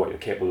really know what you're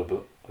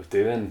capable of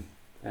doing,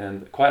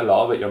 and quite a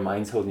lot of it, your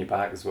mind's holding you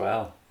back as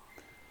well.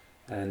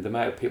 And the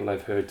amount of people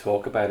I've heard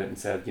talk about it and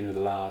said, the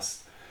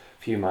last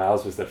few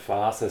miles was the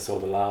fastest, or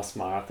the last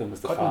marathon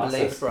was the fastest. Couldn't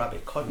believe it,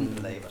 Robbie. Couldn't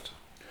believe it.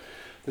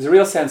 There's a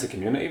real sense of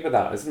community with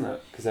that, isn't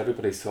it? Because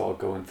everybody's sort of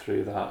going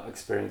through that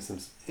experience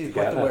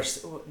together.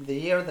 The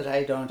year that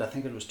I done it, I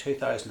think it was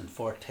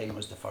 2014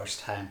 was the first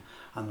time,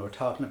 and we were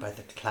talking about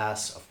the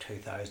class of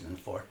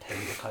 2014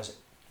 because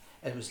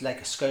it was like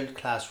a school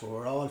class where we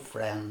were all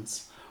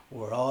friends,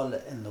 we were all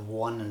in the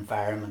one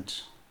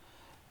environment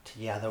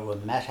together. We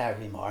met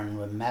every morning,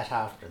 we met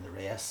after the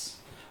race,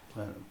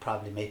 we'll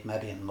probably meet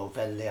maybe in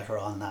Moville later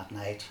on that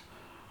night,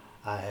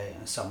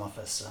 some of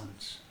us, and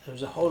it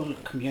was a whole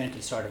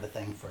community sort of a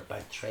thing for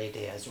about 3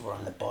 days. We were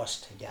on the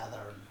bus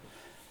together.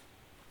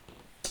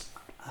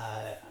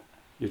 And,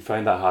 you'd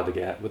find that hard to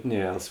get, wouldn't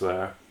you,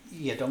 elsewhere?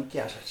 You don't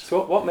get it.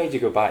 So what made you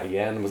go back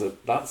again? Was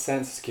it that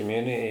sense of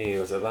community?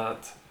 Was it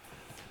that?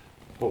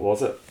 What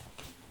was it?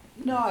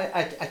 No,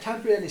 I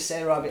can't really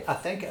say, Robbie. I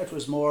think it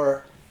was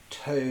more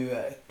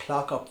to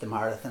clock up the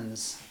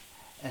marathons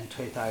in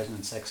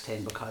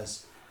 2016,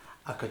 because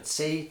I could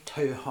see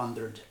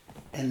 200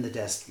 in the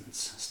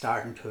distance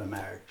starting to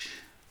emerge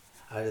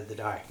out of the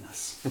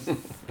darkness.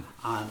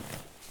 And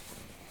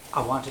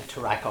I wanted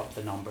to rack up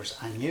the numbers.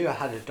 I knew I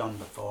had it done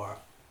before,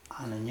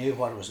 and I knew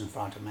what was in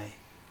front of me.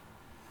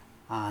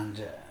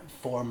 And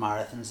 4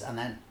 marathons, and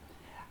then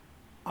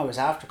I was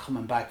after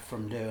coming back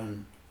from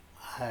doing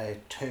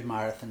 2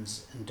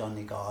 marathons in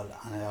Donegal,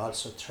 and I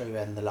also threw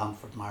in the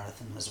Longford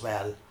Marathon as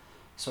well.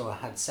 So I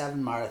had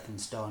 7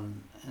 marathons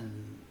done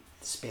in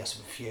the space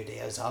of a few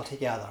days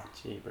altogether.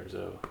 Jeepers,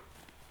 oh.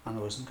 And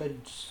it was in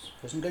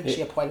good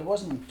shape. While it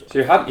wasn't. So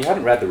you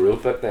hadn't read the rule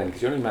book then,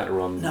 because you only meant to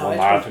run one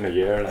marathon a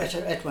year. Like.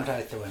 It went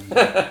out the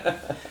window.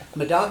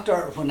 My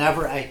doctor,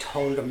 whenever I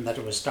told him that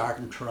I was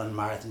starting to run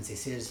marathons, he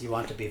says, "You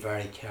want to be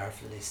very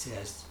careful." He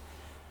says,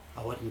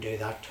 "I wouldn't do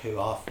that too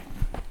often."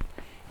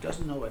 He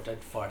doesn't know I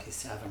did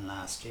 47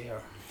 last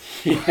year.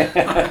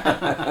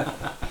 Yeah.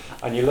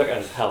 And you look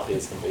as healthy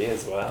as can be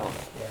as well.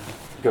 Yeah.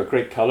 You've got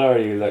great colour.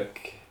 You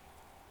look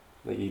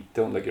like you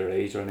don't look your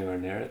age or anywhere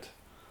near it.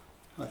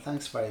 Well,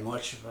 thanks very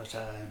much, but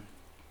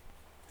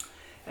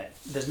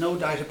there's no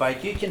doubt about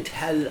it. You can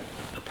tell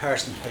a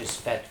person who's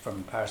fit from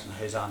a person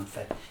who's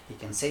unfit. You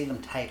can see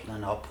them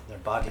tightening up, their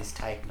bodies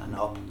tightening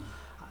up,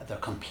 their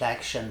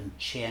complexion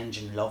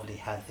changing, lovely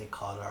healthy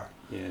colour.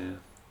 Yeah.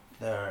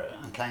 They're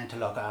inclined to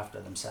look after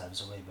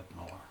themselves a wee bit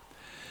more.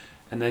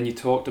 And then you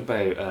talked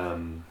about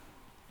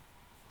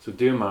so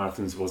doing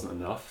marathons wasn't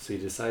enough, so you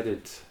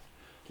decided,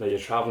 like, you're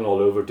travelling all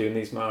over doing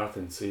these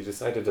marathons, so you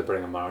decided to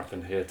bring a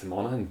marathon here to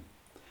Monaghan.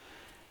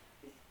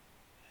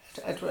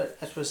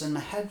 It was in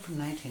my head from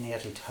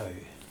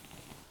 1982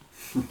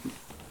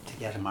 to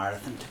get a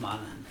marathon to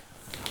Monaghan,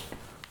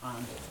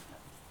 and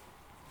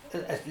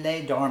it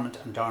lay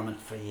dormant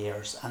for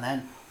years. And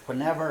then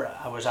whenever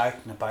I was out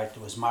and about,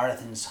 there was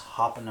marathons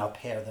hopping up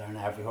here, there and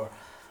everywhere,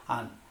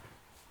 and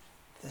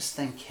this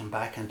thing came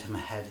back into my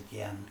head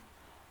again,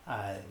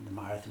 the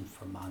marathon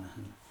for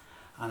Monaghan.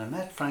 And I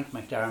met Frank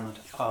McDermott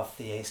of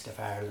the East of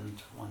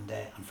Ireland one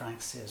day, and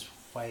Frank says,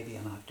 "Why do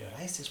you not do it?"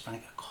 I says,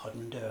 "Frank, I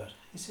couldn't do it."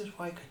 He says,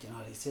 "Why could you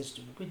not?" He says,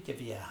 "We'd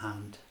give you a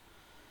hand,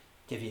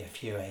 give you a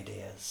few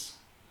ideas."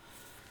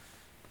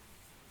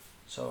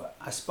 So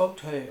I spoke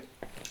to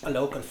a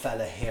local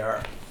fella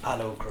here,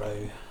 Allo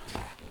Grew,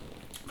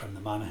 from the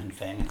Monaghan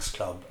Phoenix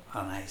Club,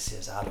 and I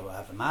says, "Allo, I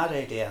have a mad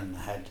idea in my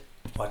head.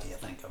 What do you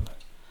think of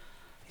it?"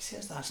 He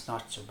says, "That's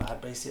not so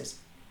bad," but he says,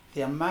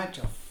 "The amount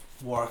of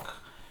work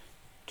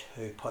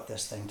to put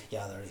this thing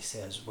together," he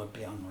says, "would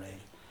be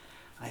unreal."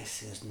 I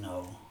says,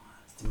 "No,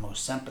 it's the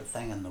most simple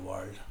thing in the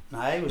world."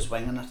 Now, I was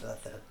winging it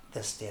at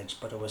this stage,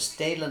 but I was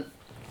stealing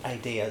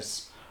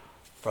ideas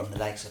from the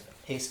likes of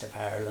East of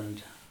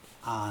Ireland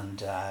and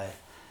the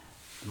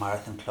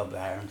Marathon Club of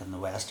Ireland and the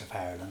West of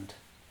Ireland.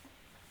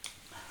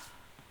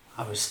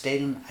 I was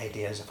stealing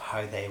ideas of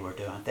how they were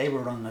doing it. They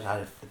were running it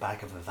out of the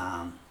back of a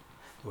van.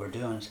 They were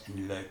doing it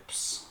in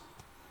loops.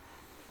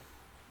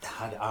 They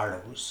had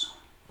arrows.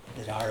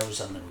 They had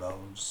arrows on the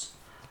roads.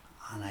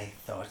 And I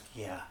thought,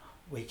 yeah,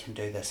 we can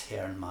do this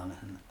here in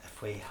Monaghan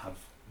if we have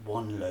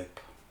one loop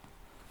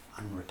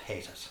and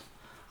repeat it.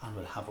 And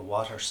we'll have a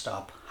water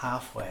stop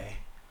halfway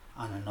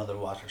and another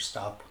water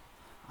stop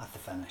at the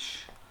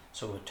finish.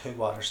 So with 2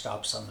 water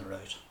stops on the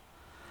route.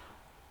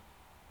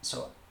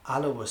 So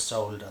Allo was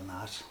sold on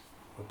that.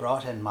 We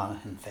brought in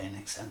Monaghan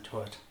Phoenix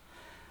into it.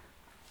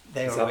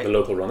 Is that the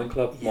local running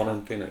club, yeah,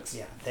 Monaghan Phoenix?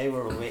 Yeah, they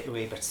were a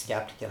wee bit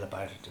sceptical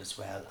about it as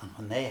well. And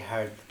when they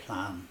heard the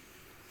plan,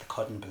 they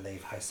couldn't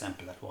believe how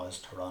simple it was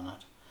to run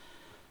it.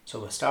 So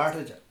we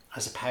started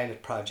as a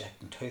pilot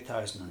project in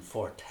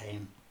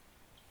 2014,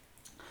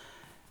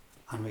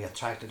 and we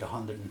attracted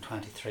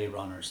 123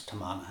 runners to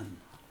Monaghan.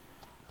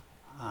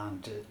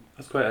 And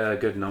that's quite a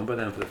good number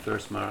then for the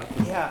first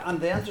marathon. Yeah,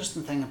 and the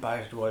interesting thing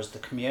about it was the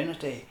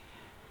community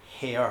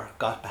here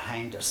got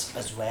behind us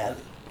as well,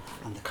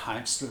 and the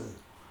council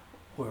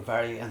were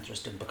very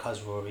interested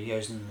because we were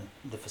using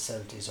the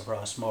facilities of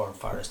Rossmore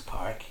Forest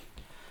Park,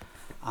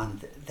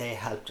 and they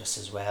helped us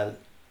as well.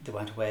 They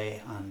went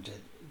away and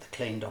they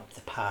cleaned up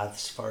the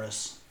paths for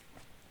us,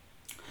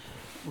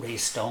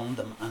 re-stoned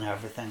them and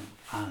everything,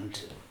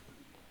 and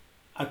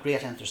a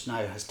great interest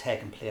now has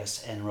taken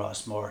place in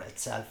Rossmore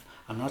itself.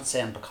 I'm not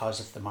saying because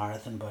of the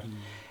marathon, but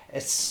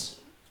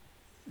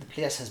the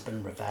place has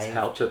been revived. It's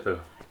helped it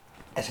though.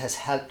 It has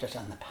helped it,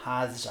 and the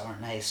paths are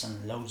nice,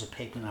 and loads of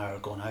people now are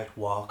going out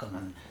walking,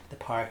 and the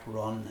park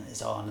run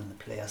is on in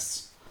the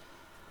place.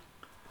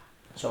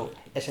 So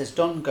it has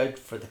done good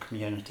for the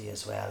community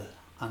as well,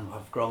 and we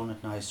have grown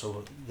it now,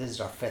 so this is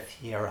our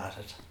 5th year at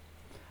it,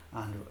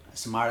 And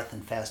it's a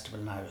marathon festival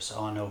now. It's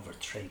on over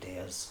 3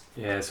 days.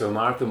 Yeah, so a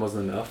marathon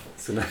wasn't enough.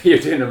 So now you're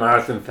doing a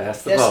marathon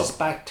festival. This is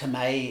back to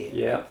my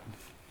yeah.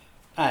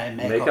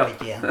 makeup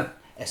again.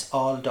 It's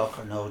all duck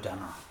or no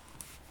dinner.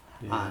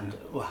 Yeah. And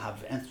we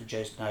have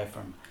introduced now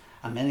from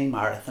a mini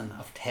marathon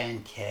of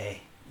 10k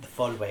the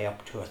full way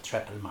up to a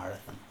triple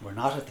marathon. We're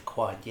not at the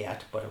quad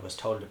yet, but I was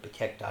told it'd be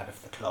kicked out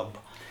of the club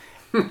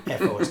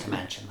if I was to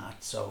mention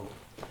that. So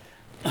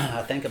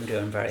I think I'm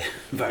doing very,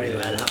 very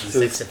well. Having So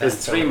 6 events.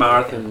 there's 3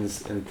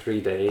 marathons in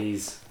 3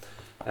 days,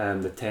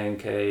 and the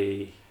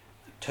 10k.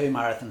 2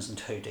 marathons in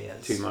 2 days.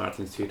 2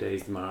 marathons, 2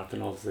 days. The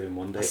marathon obviously in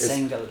 1 day. A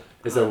single.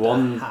 Is there and a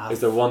one? half. Is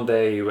there one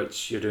day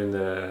which you're doing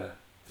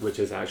which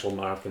is actual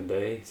marathon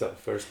day? Is that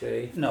the first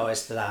day? No,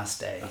 it's the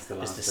last day. That's the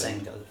last it's the day.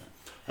 single.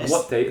 And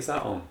what date is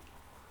that on?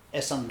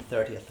 It's on the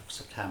 30th of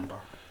September.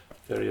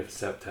 30th of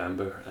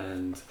September,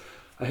 and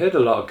I heard a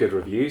lot of good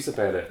reviews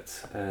about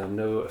it. I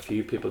know a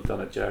few people have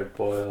done it, Jared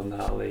Boyle,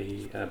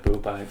 Natalie,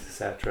 Bobanks,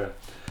 etc.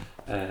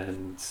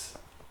 And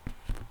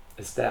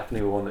it's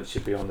definitely one that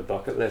should be on the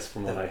bucket list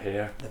from what I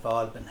hear. They've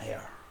all been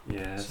here.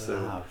 Yeah, they so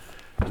have.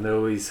 I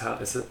know it's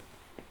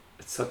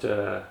such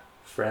a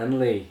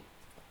friendly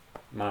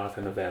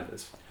marathon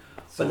event.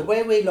 But the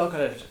way we look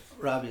at it,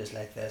 Robbie, is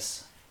like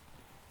this.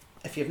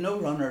 If you have no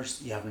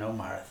runners, you have no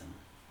marathon.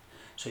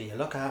 So you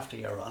look after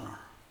your runner,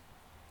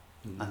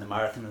 and the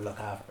marathon will look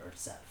after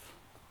itself.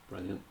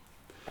 Brilliant.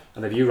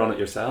 And have you run it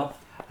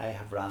yourself? I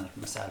have run it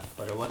myself,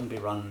 but I wouldn't be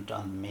running it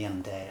on the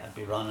main day. I'd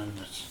be running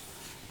it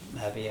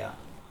maybe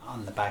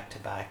on the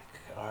back-to-back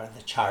or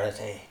the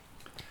charity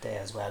day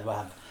as well. We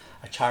have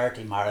a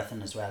charity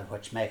marathon as well,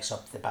 which makes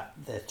up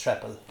the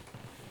triple,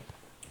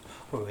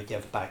 where we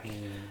give back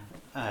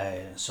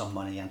some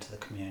money into the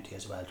community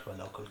as well to a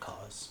local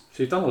cause.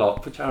 So you've done a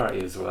lot for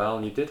charity as well,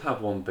 and you did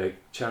have one big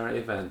charity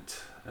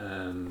event.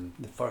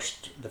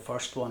 The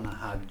first one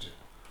I had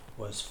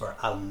was for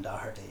Alan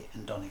Doherty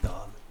in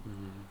Donegal.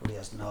 We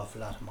raised an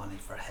awful lot of money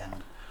for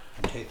him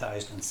in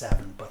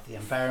 2007, but the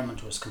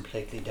environment was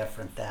completely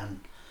different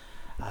then.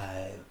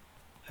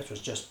 It was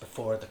just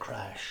before the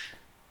crash,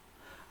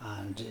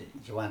 and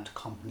you went to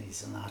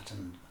companies and that,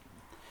 and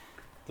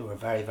they were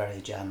very,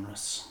 very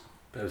generous.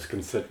 It was a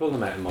considerable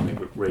amount of money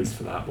raised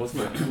for that,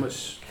 wasn't it? How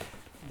much?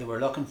 They were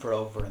looking for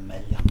over $1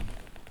 million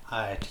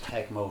to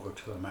take him over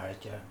to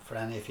America. For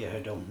any of you who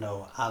don't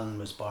know, Alan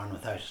was born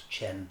without a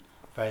chin.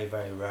 Very,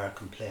 very rare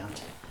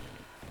complaint.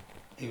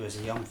 He was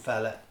a young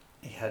fella.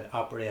 He had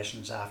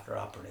operations after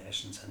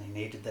operations, and he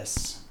needed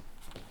this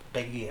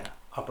big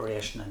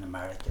operation in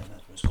America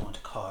that was going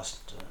to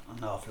cost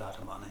an awful lot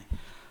of money.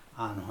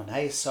 And when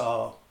I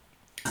saw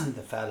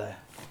the fella,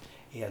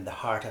 he had the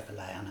heart of a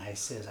lion, I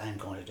says, I'm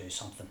going to do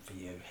something for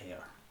you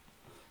here.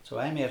 So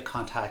I made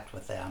contact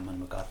with them,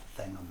 and we got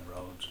the thing on the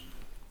road.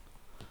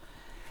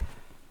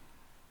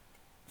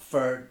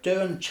 For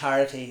doing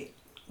charity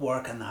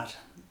work and that,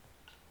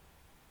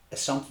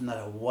 it's something that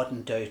I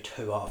wouldn't do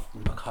too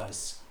often,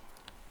 because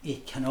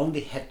you can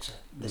only hit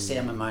the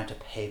same amount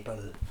of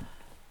people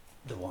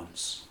the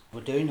once.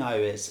 What we do now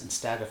is,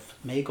 instead of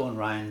me going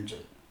round the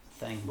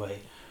thing,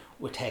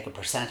 we take a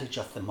percentage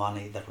of the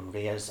money that we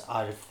raise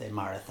out of the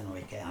marathon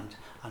weekend,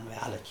 and we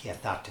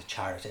allocate that to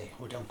charity.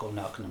 We don't go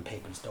knocking on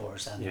people's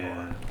doors anymore.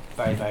 Yeah.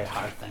 Very, very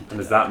hard thing to do. And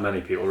there's that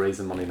many people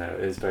raising money now.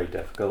 It is very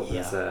difficult.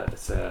 Yeah.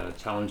 It's a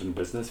challenging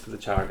business for the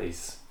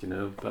charities, you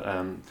know. But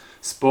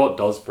sport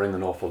does bring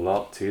an awful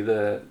lot to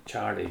the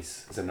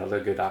charities. It's another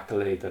good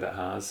accolade that it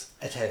has.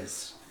 It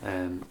is.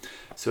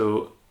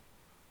 So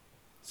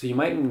you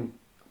mightn't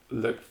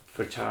look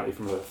for charity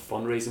from a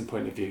fundraising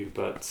point of view,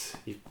 but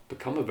you've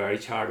become a very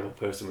charitable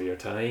person with your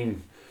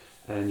time,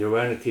 and you're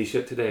wearing a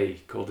t-shirt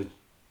today called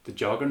the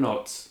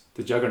Juggernauts.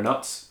 The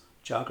Juggernauts.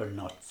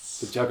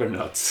 Juggernauts. The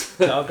Juggernauts.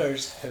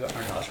 Joggers who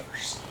are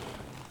nutters.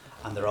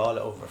 And they're all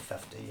over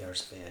 50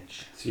 years of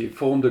age. So you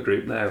formed a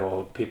group now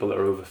of people that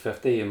are over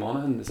 50 in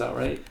Monaghan, is that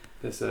right?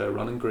 There's a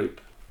running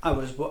group. I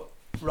was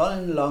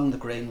running along the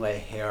Greenway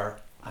here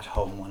at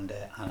home one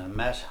day, and I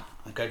met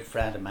a good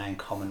friend of mine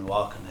coming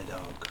walking a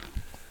dog.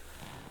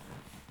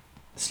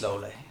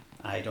 Slowly.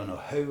 I don't know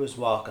who was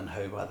walking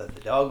who, whether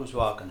the dog was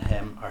walking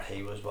him or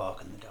he was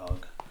walking the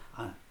dog.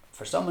 And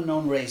for some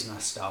unknown reason I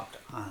stopped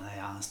and I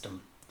asked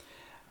him,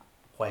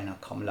 why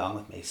not come along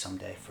with me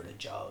someday for a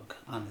jog?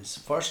 And his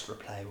first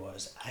reply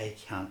was, I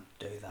can't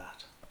do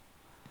that.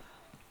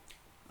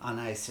 And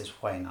I says,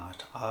 why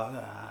not?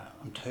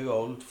 I'm too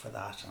old for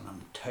that, and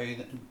I'm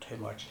too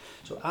much.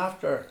 So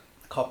after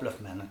a couple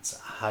of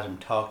minutes, I had him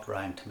talked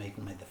around to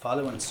meeting me the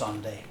following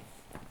Sunday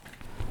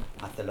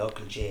at the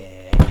local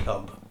GAA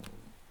club,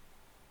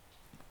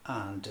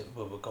 and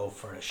we would go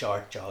for a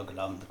short jog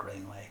along the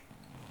Greenway.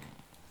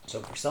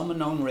 So for some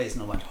unknown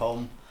reason I went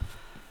home,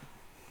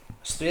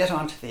 straight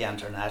onto the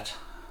internet.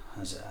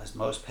 As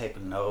most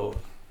people know,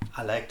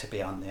 I like to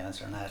be on the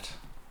internet,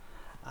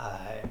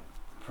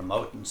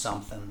 promoting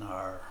something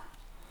or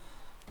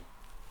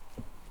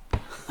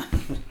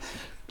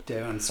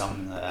doing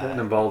something. Getting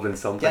involved in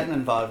something. Getting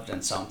involved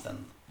in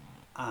something.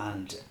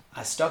 And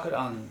I stuck it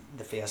on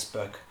the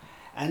Facebook.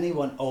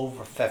 anyone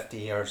over 50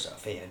 years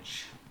of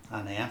age,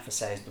 and I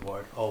emphasise the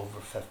word over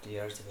 50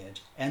 years of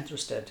age,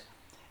 interested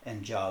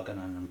in jogging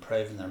and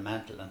improving their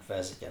mental and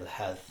physical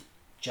health,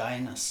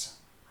 join us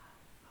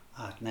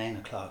at 9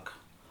 o'clock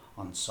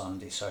on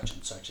Sunday, such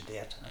and such a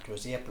date. It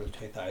was April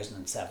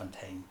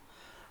 2017,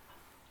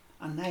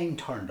 and 9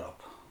 turned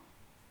up.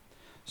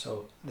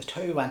 So the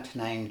 2 went to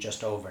 9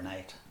 just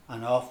overnight,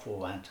 and off we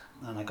went,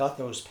 and I got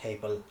those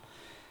people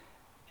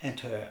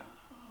into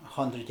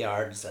 100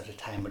 yards at a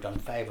time. We'd done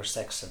 5 or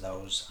 6 of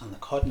those, and they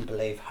couldn't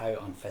believe how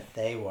unfit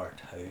they were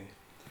too.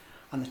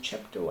 And they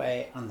chipped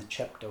away and they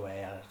chipped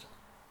away at it.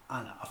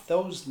 And of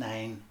those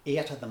 9,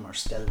 8 of them are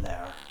still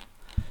there.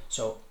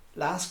 So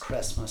last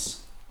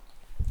Christmas,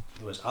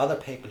 there was other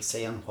people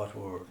seeing what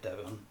we were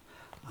doing,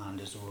 and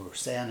as we were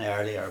saying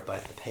earlier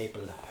about the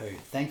people who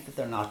think that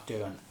they're not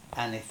doing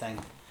anything,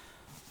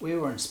 we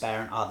were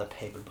inspiring other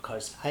people,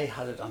 because I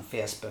had it on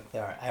Facebook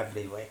there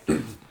every week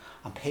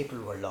and people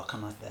were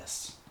looking at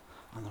this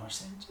and they were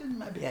saying,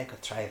 maybe I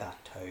could try that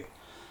too.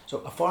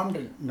 So I formed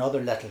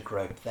another little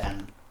group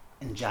then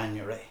in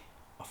January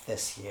of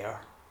this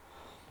year.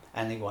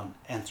 Anyone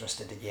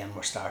interested, again,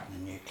 we're starting a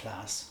new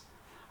class,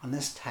 and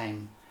this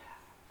time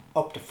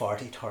up to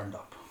 40 turned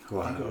up.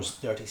 Wow. I think it was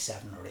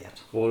 37 or 8.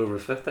 All over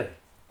 50?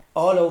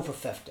 All over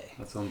 50.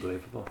 That's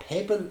unbelievable.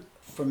 People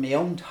from my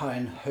own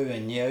town who I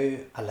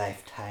knew a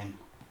lifetime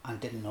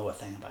and didn't know a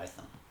thing about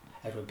them.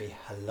 It would be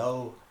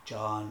hello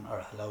John or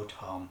hello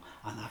Tom,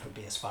 and that would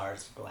be as far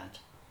as it went.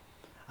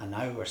 And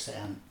now we're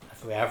saying,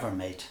 if we ever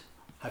meet,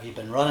 have you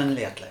been running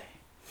lately?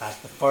 That's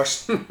the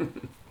first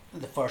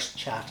the first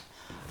chat,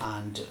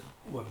 and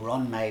we've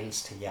run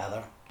miles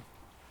together.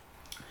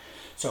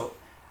 So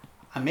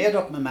I made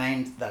up my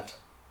mind that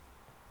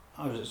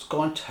I was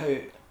going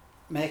to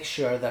make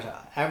sure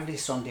that every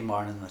Sunday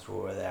morning that we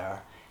were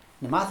there,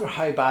 no matter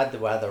how bad the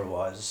weather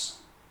was,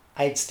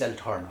 I'd still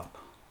turn up.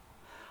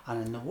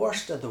 And in the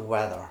worst of the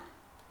weather,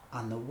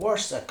 and the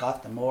worse it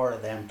got, the more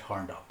of them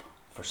turned up.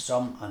 For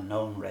some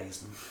unknown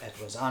reason, it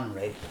was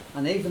unreal.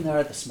 And even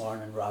there this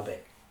morning, Robbie,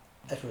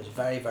 it was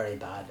very, very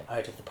bad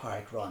out at the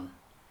park run.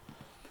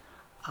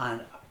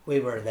 And we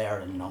were there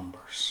in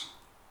numbers.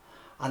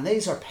 And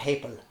these are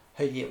people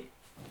who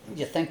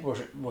you think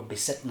would be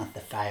sitting at the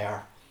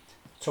fire,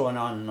 throwing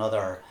on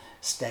another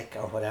stick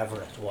or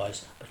whatever it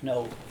was, but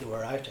no, they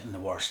were out in the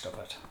worst of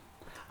it,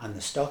 and they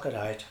stuck it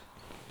out.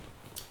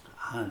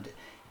 And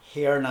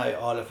here now,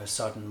 all of a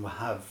sudden, we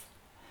have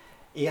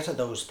 8 of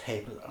those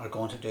people are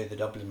going to do the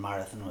Dublin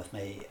Marathon with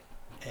me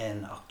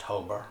in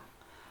October.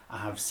 I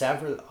have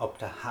several up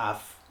to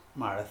half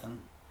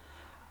marathon.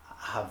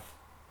 I have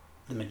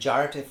the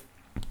majority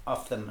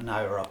of them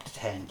now are up to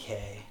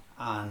 10k,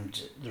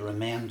 and the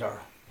remainder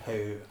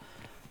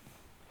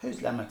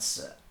whose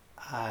limits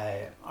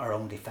are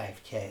only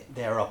 5k,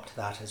 they're up to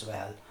that as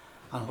well.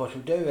 And what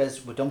we do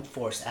is we don't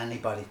force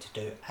anybody to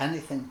do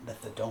anything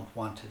that they don't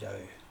want to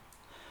do.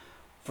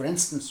 For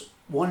instance,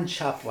 one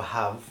chap we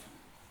have,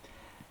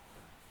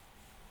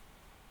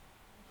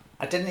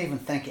 I didn't even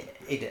think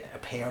he'd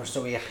appear,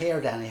 so he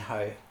appeared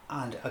anyhow,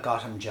 and I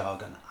got him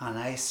jogging, and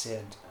I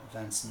said,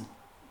 Vincent,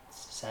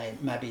 say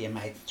maybe you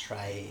might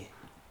try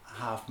a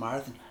half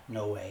marathon.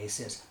 No way, he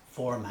says,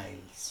 4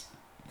 miles.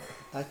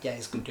 That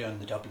guy's doing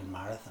the Dublin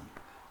Marathon.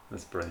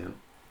 That's brilliant.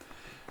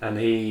 And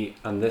he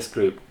and this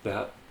group,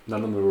 none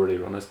of them have already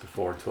run this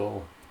before at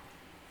all.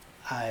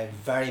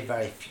 Very,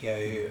 very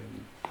few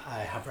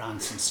have ran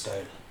since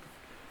school.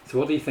 So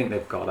what do you think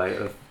they've got out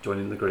of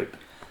joining the group,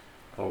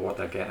 or what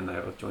they're getting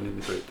out of joining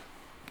the group?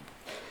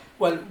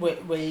 Well,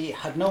 we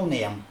had no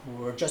name.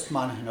 We were just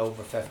Monaghan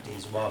over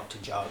 50s walk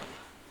to jog.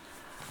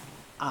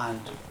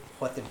 And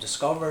what they've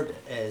discovered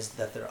is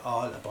that they're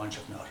all a bunch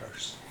of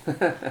nutters.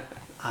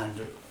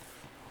 And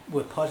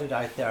we put it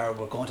out there,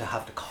 we're going to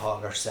have to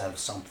call ourselves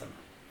something,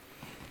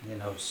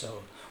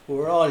 so we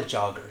were all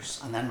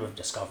joggers, and then we've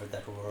discovered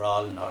that we were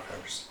all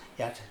nutters,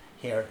 yet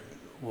here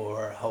we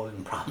were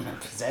holding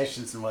prominent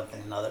positions and one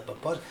thing and another,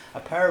 but put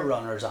a pair of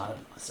runners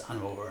on us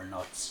and we were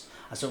nuts,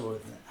 and so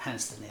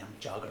hence the name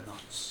Jogger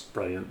Nuts.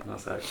 Brilliant,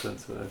 that's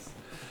excellent. So this.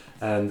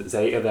 And there's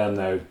 8 of them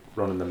now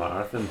running the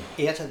marathon.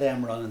 8 of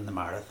them running the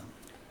marathon.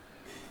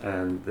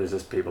 And there's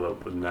just people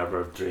that would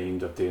never have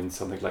dreamed of doing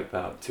something like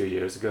that 2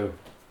 years ago.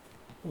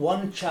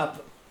 One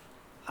chap,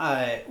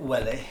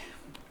 Willie,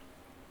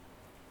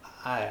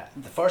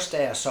 the first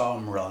day I saw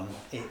him run,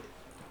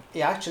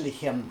 he actually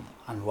came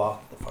and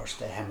walked the first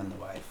day, him and the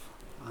wife,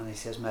 and he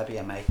says maybe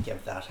I might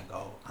give that a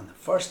go. And the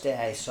first day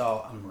I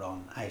saw him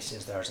run, I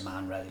says there's a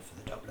man ready for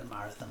the Dublin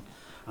Marathon,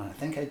 and I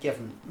think I'd give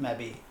him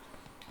maybe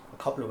a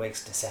couple of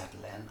weeks to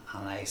settle in,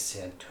 and I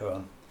said to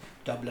him,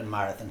 Dublin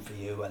Marathon for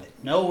you, Willie.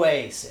 No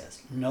way, he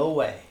says, no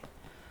way.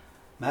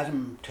 Met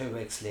him 2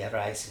 weeks later,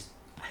 I says,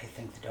 I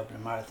think the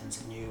Dublin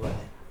Marathon's a new Willie.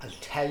 I'll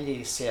tell you,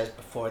 he says,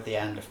 before the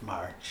end of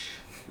March.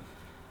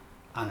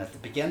 And at the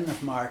beginning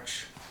of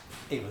March,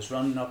 he was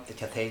running up the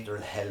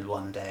Cathedral Hill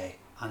one day,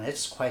 and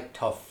it's quite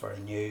tough for a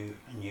new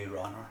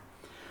runner.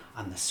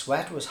 And the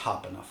sweat was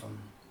hopping off him,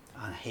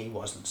 and he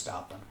wasn't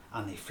stopping.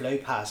 And he flew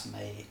past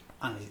me,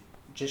 and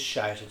just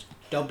shouted,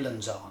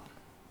 "Dublin's on."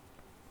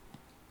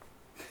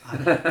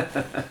 And,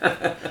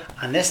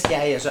 and this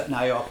guy is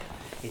now up.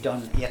 He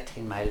done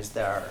 18 miles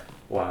there.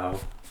 Wow.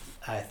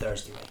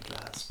 Thursday week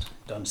last.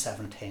 Done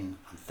 17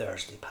 on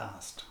Thursday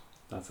past.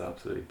 That's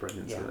absolutely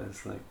brilliant. Yeah.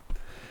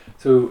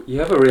 So you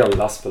have a real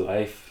lust for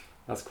life.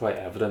 That's quite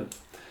evident.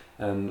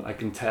 And I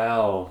can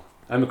tell,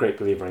 I'm a great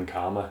believer in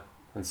karma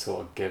and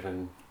sort of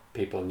giving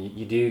people, and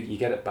you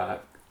get it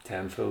back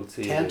tenfold.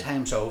 So 10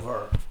 times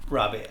over,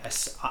 Robbie.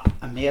 It's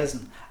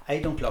amazing. I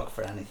don't look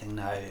for anything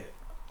now.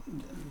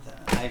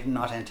 I'm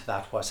not into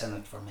that what's in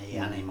it for me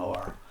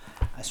anymore.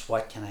 It's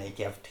what can I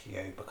give to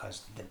you,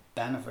 because the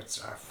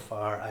benefits are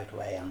far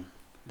outweighing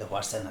the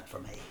what's in it for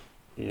me.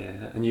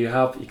 Yeah, and you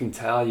can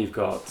tell you've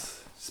got,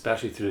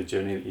 especially through the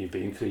journey that you've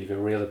been through, you've a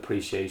real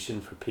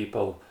appreciation for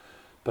people,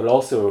 but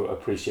also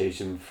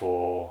appreciation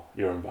for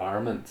your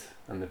environment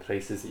and the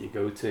places that you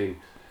go to.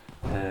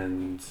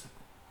 And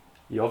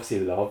you obviously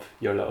love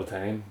your little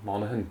town,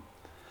 Monaghan.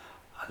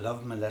 I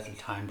love my little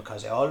town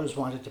because I always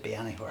wanted to be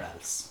anywhere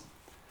else.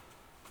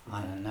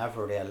 And I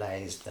never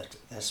realised that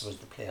this was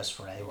the place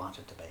where I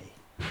wanted to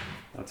be.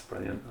 That's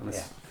brilliant.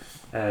 Yeah.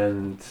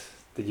 And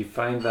did you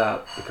find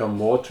that become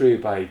more true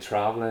by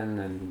travelling?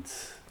 And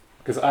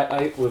because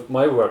I with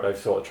my work, I've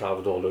sort of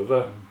travelled all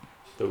over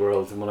the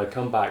world, and when I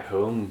come back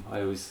home,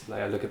 I always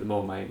I look at the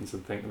Moor Mountains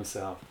and think to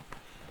myself,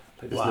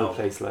 there's no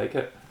place like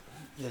it.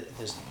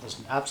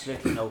 There's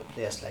absolutely no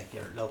place like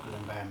your local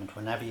environment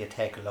whenever you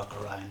take a look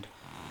around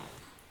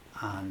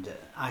and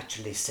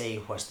actually see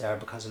what's there,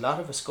 because a lot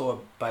of us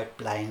go about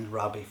blind,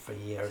 Robbie, for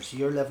years.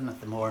 You're living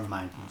at the Moor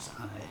Mountains,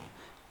 and I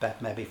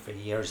bet maybe for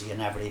years you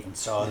never even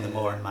saw the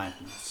Moor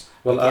Mountains.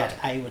 Well, but yet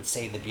I would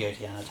see the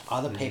beauty in it.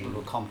 Other people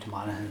would come to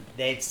Monaghan,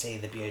 they'd see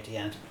the beauty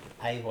in it.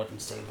 I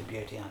wouldn't see the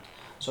beauty in it.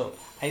 So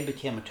I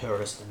became a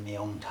tourist in my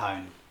own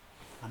town,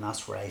 and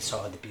that's where I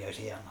saw the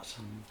beauty in it.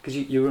 Because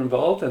you were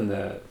involved in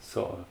the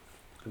sort of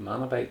the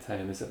Manabite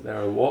time, is it?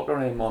 There a walk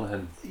around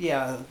Monaghan?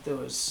 Yeah,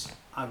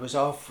 I was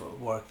off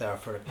work there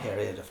for a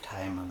period of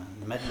time, and in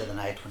the middle of the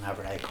night,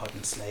 whenever I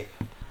couldn't sleep,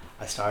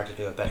 I started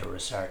to do a bit of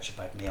research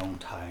about my own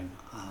town,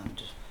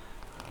 and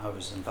I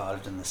was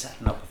involved in the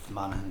setting up of the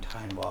Monaghan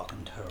Town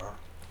Walking Tour,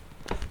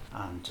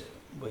 and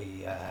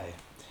we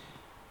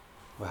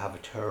have a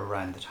tour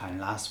around the town,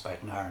 lasts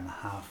about an hour and a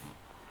half,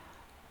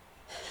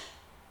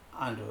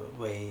 and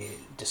we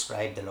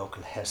describe the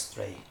local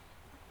history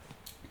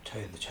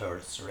to the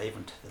tourists or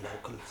even to the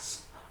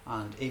locals.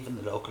 And even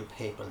the local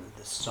people,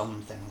 there's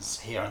some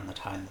things here in the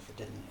town that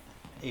they didn't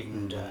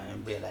even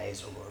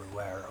realise or were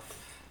aware of.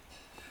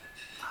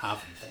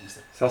 Half of things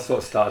that. So that's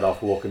what started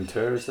off walking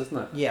tours, isn't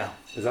it? Yeah.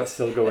 Is that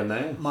still going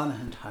now?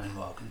 Monaghan Town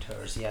Walking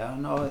Tours, yeah.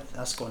 No,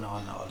 that's going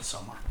on all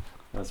summer.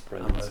 That's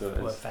brilliant.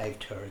 And we've 5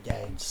 tour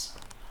guides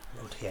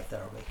rotate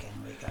there week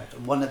in, week out.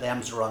 And one of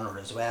them's a runner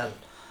as well.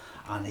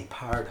 And he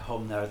powered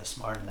home there this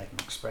morning like an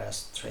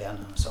express train,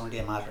 and it's only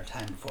a matter of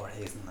time before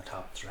he's in the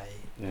top 3.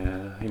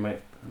 Yeah, he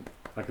might.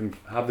 I can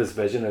have this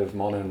vision of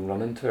Monaghan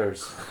running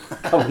tours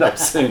coming up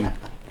soon.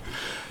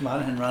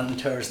 Monaghan running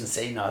tours and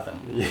see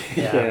nothing.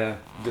 Yeah,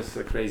 just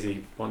a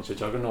crazy bunch of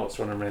juggernauts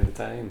running around the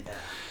town.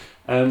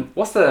 Yeah.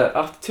 What's the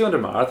after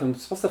 200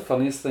 marathons? What's the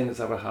funniest thing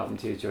that's ever happened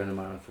to you during a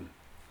marathon?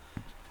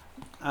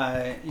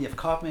 You've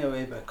caught me a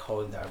wee bit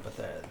cold there, but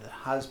there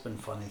has been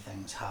funny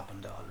things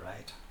happened, all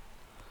right.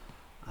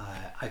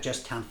 I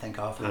just can't think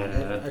offhand.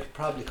 It'll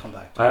probably come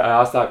back to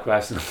I asked that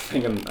question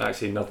thinking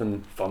actually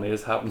nothing funny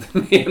has happened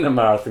to me in a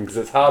marathon, because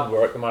it's hard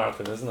work, a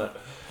marathon, isn't it?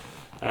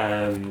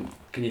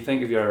 Can you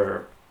think of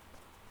your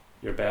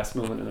best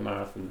moment in a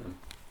marathon then?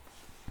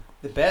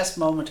 The best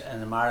moment in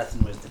the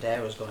marathon was the day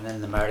I was going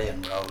in the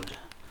Marion Road,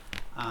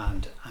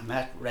 and I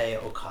met Ray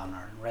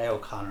O'Connor, and Ray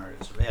O'Connor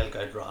is a real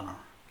good runner,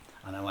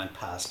 and I went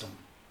past him.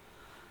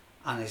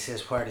 And he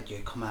says, "Where did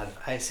you come out of?"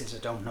 I says, "I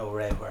don't know,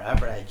 Ray.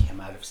 Wherever I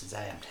came out of," says,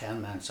 "I am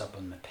 10 minutes up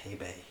on my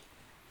PB."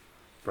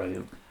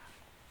 Brilliant.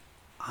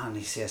 And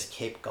he says,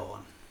 "Keep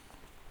going."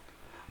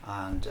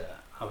 And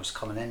I was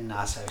coming in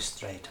Nassau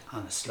Street,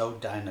 and I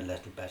slowed down a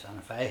little bit, and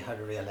if I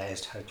had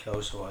realised how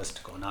close I was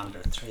to going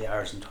under 3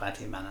 hours and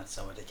 20 minutes,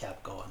 I would have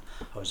kept going.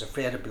 I was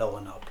afraid of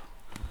blowing up.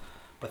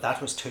 But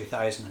that was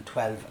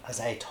 2012, as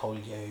I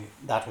told you,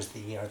 that was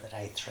the year that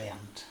I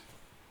trained.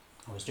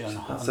 I was doing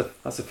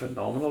that's a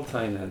phenomenal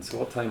time then. So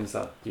what time is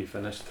that you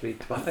finished?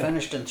 3:20? I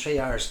finished in 3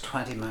 hours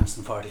 20 minutes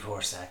and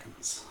 44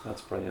 seconds.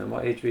 That's brilliant.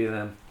 What age were you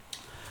then?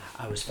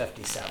 I was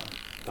 57.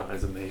 That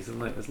is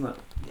amazing, like, isn't it?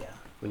 Yeah.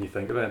 When you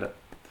think about it.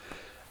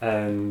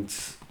 And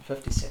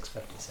 56,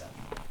 57.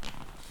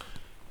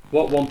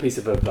 What one piece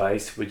of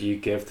advice would you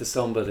give to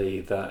somebody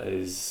that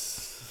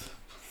is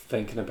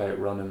thinking about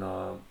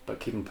running but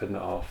keeping putting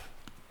it off?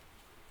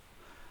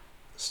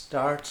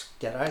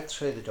 Get out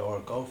through the door,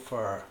 go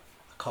for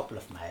couple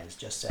of miles.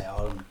 Just say,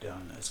 all I'm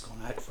doing is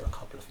going out for a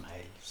couple of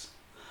miles,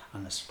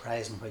 and it's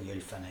surprising where you'll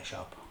finish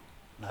up.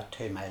 That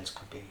 2 miles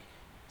could be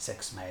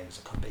 6 miles,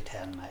 it could be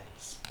 10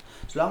 miles.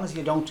 As long as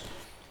you don't,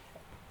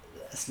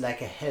 it's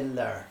like a hill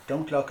there,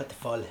 don't look at the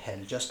full hill,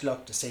 just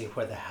look to see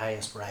where the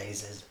highest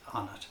rise is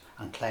on it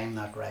and climb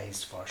that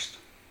rise first.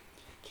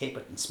 keep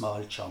it in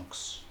small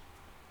chunks.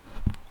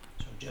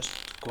 So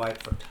just go out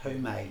for 2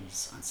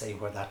 miles and see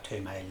where that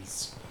 2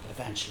 miles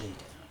eventually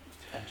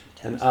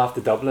And takes.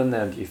 after Dublin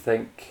then, do you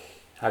think,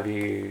 have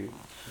you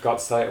got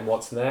sight on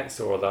what's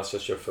next, or that's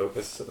just your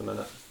focus at the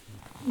minute?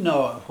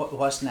 No,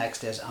 what's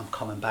next is I'm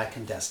coming back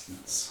in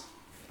distance.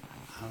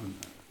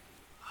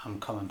 I'm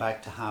coming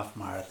back to half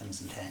marathons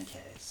and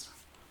 10Ks.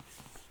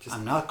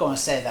 I'm not going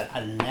to say that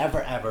I'll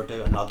never ever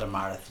do another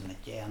marathon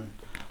again,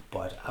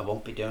 but I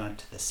won't be doing it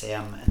to the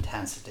same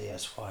intensity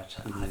as what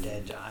I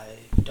did. I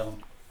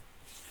don't.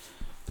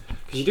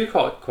 Because you do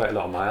quite a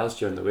lot of miles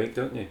during the week,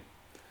 don't you?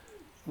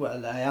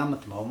 Well, I am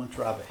at the moment,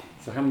 Robbie.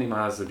 So how many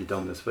miles have you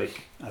done this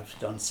week? I've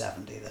done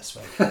 70 this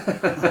week.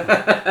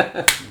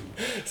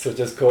 So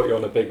just caught you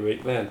on a big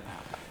week then.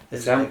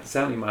 This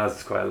 70 miles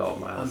is quite a lot of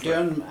miles. I'm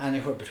doing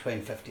anywhere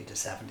between 50 to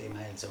 70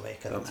 miles a week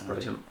at the That's minute.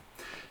 brilliant.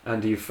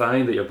 And do you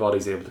find that your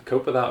body's able to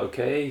cope with that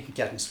okay?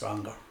 Getting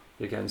stronger.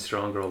 You're getting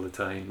stronger all the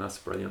time. That's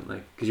brilliant.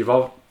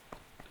 Because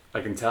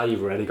I can tell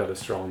you've already got a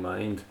strong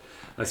mind.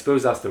 I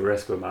suppose that's the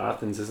risk with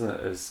marathons, isn't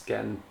it? Is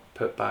getting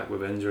put back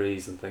with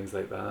injuries and things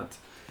like that.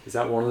 Is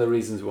that one of the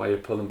reasons why you're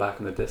pulling back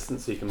on the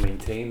distance, so you can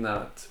maintain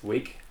that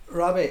week?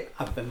 Robbie,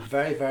 I've been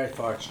very, very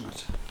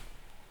fortunate.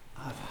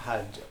 I've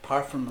had,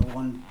 apart from the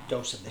one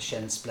dose of the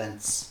shin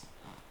splints,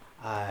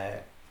 I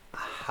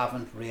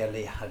haven't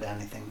really had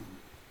anything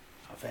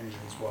of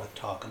injuries worth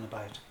talking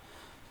about.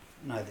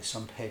 Now, there's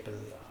some people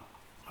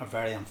are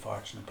very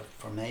unfortunate, but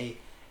for me,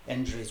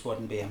 injuries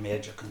wouldn't be a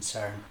major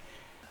concern.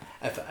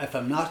 If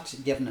I'm not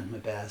giving it my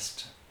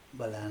best,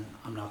 well then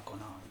I'm not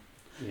going on.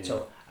 Yeah.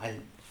 So I'll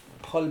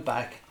pull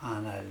back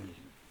and I'll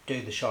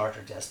do the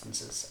shorter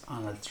distances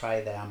and I'll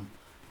try them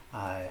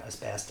as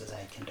best as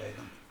I can do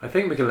them. I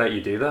think we can let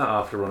you do that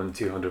after running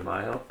 200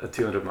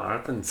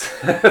 marathons.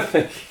 I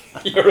think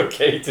you're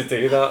okay to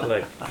do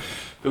that.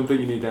 Don't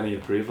think you need any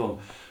approval.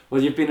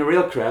 Well, you've been a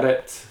real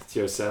credit to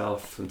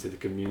yourself and to the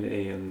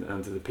community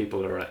and to the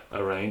people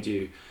around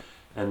you.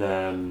 And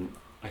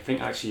I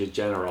think actually your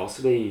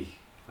generosity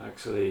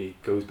actually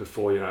goes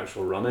before your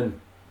actual running,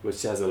 which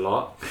says a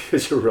lot,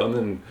 because your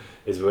running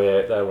is way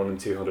out there running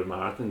 200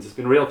 marathons. It's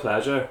been a real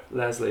pleasure,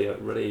 Leslie. I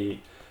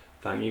really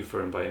thank you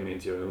for inviting me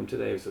into your home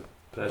today. It was a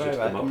pleasure Very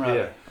to come welcome, up Robbie.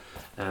 here.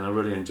 And I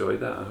really enjoyed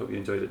that. I hope you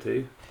enjoyed it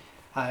too.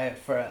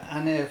 For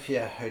any of you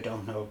who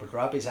don't know, but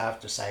Robbie's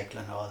after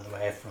cycling all the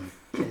way from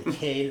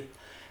Kilkeel.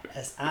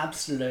 Is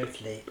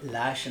absolutely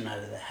lashing out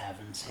of the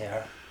heavens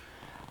here,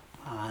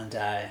 and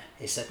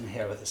he's sitting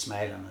here with a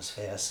smile on his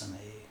face, and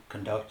he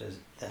conducted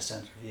this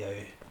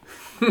interview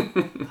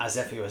as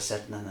if he was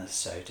sitting in his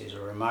suit. He's a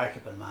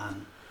remarkable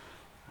man,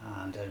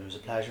 and it was a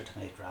pleasure to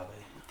meet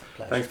Robbie.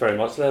 Pleasure. Thanks very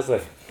much,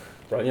 Leslie.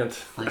 Brilliant.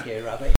 Thank you, Robbie.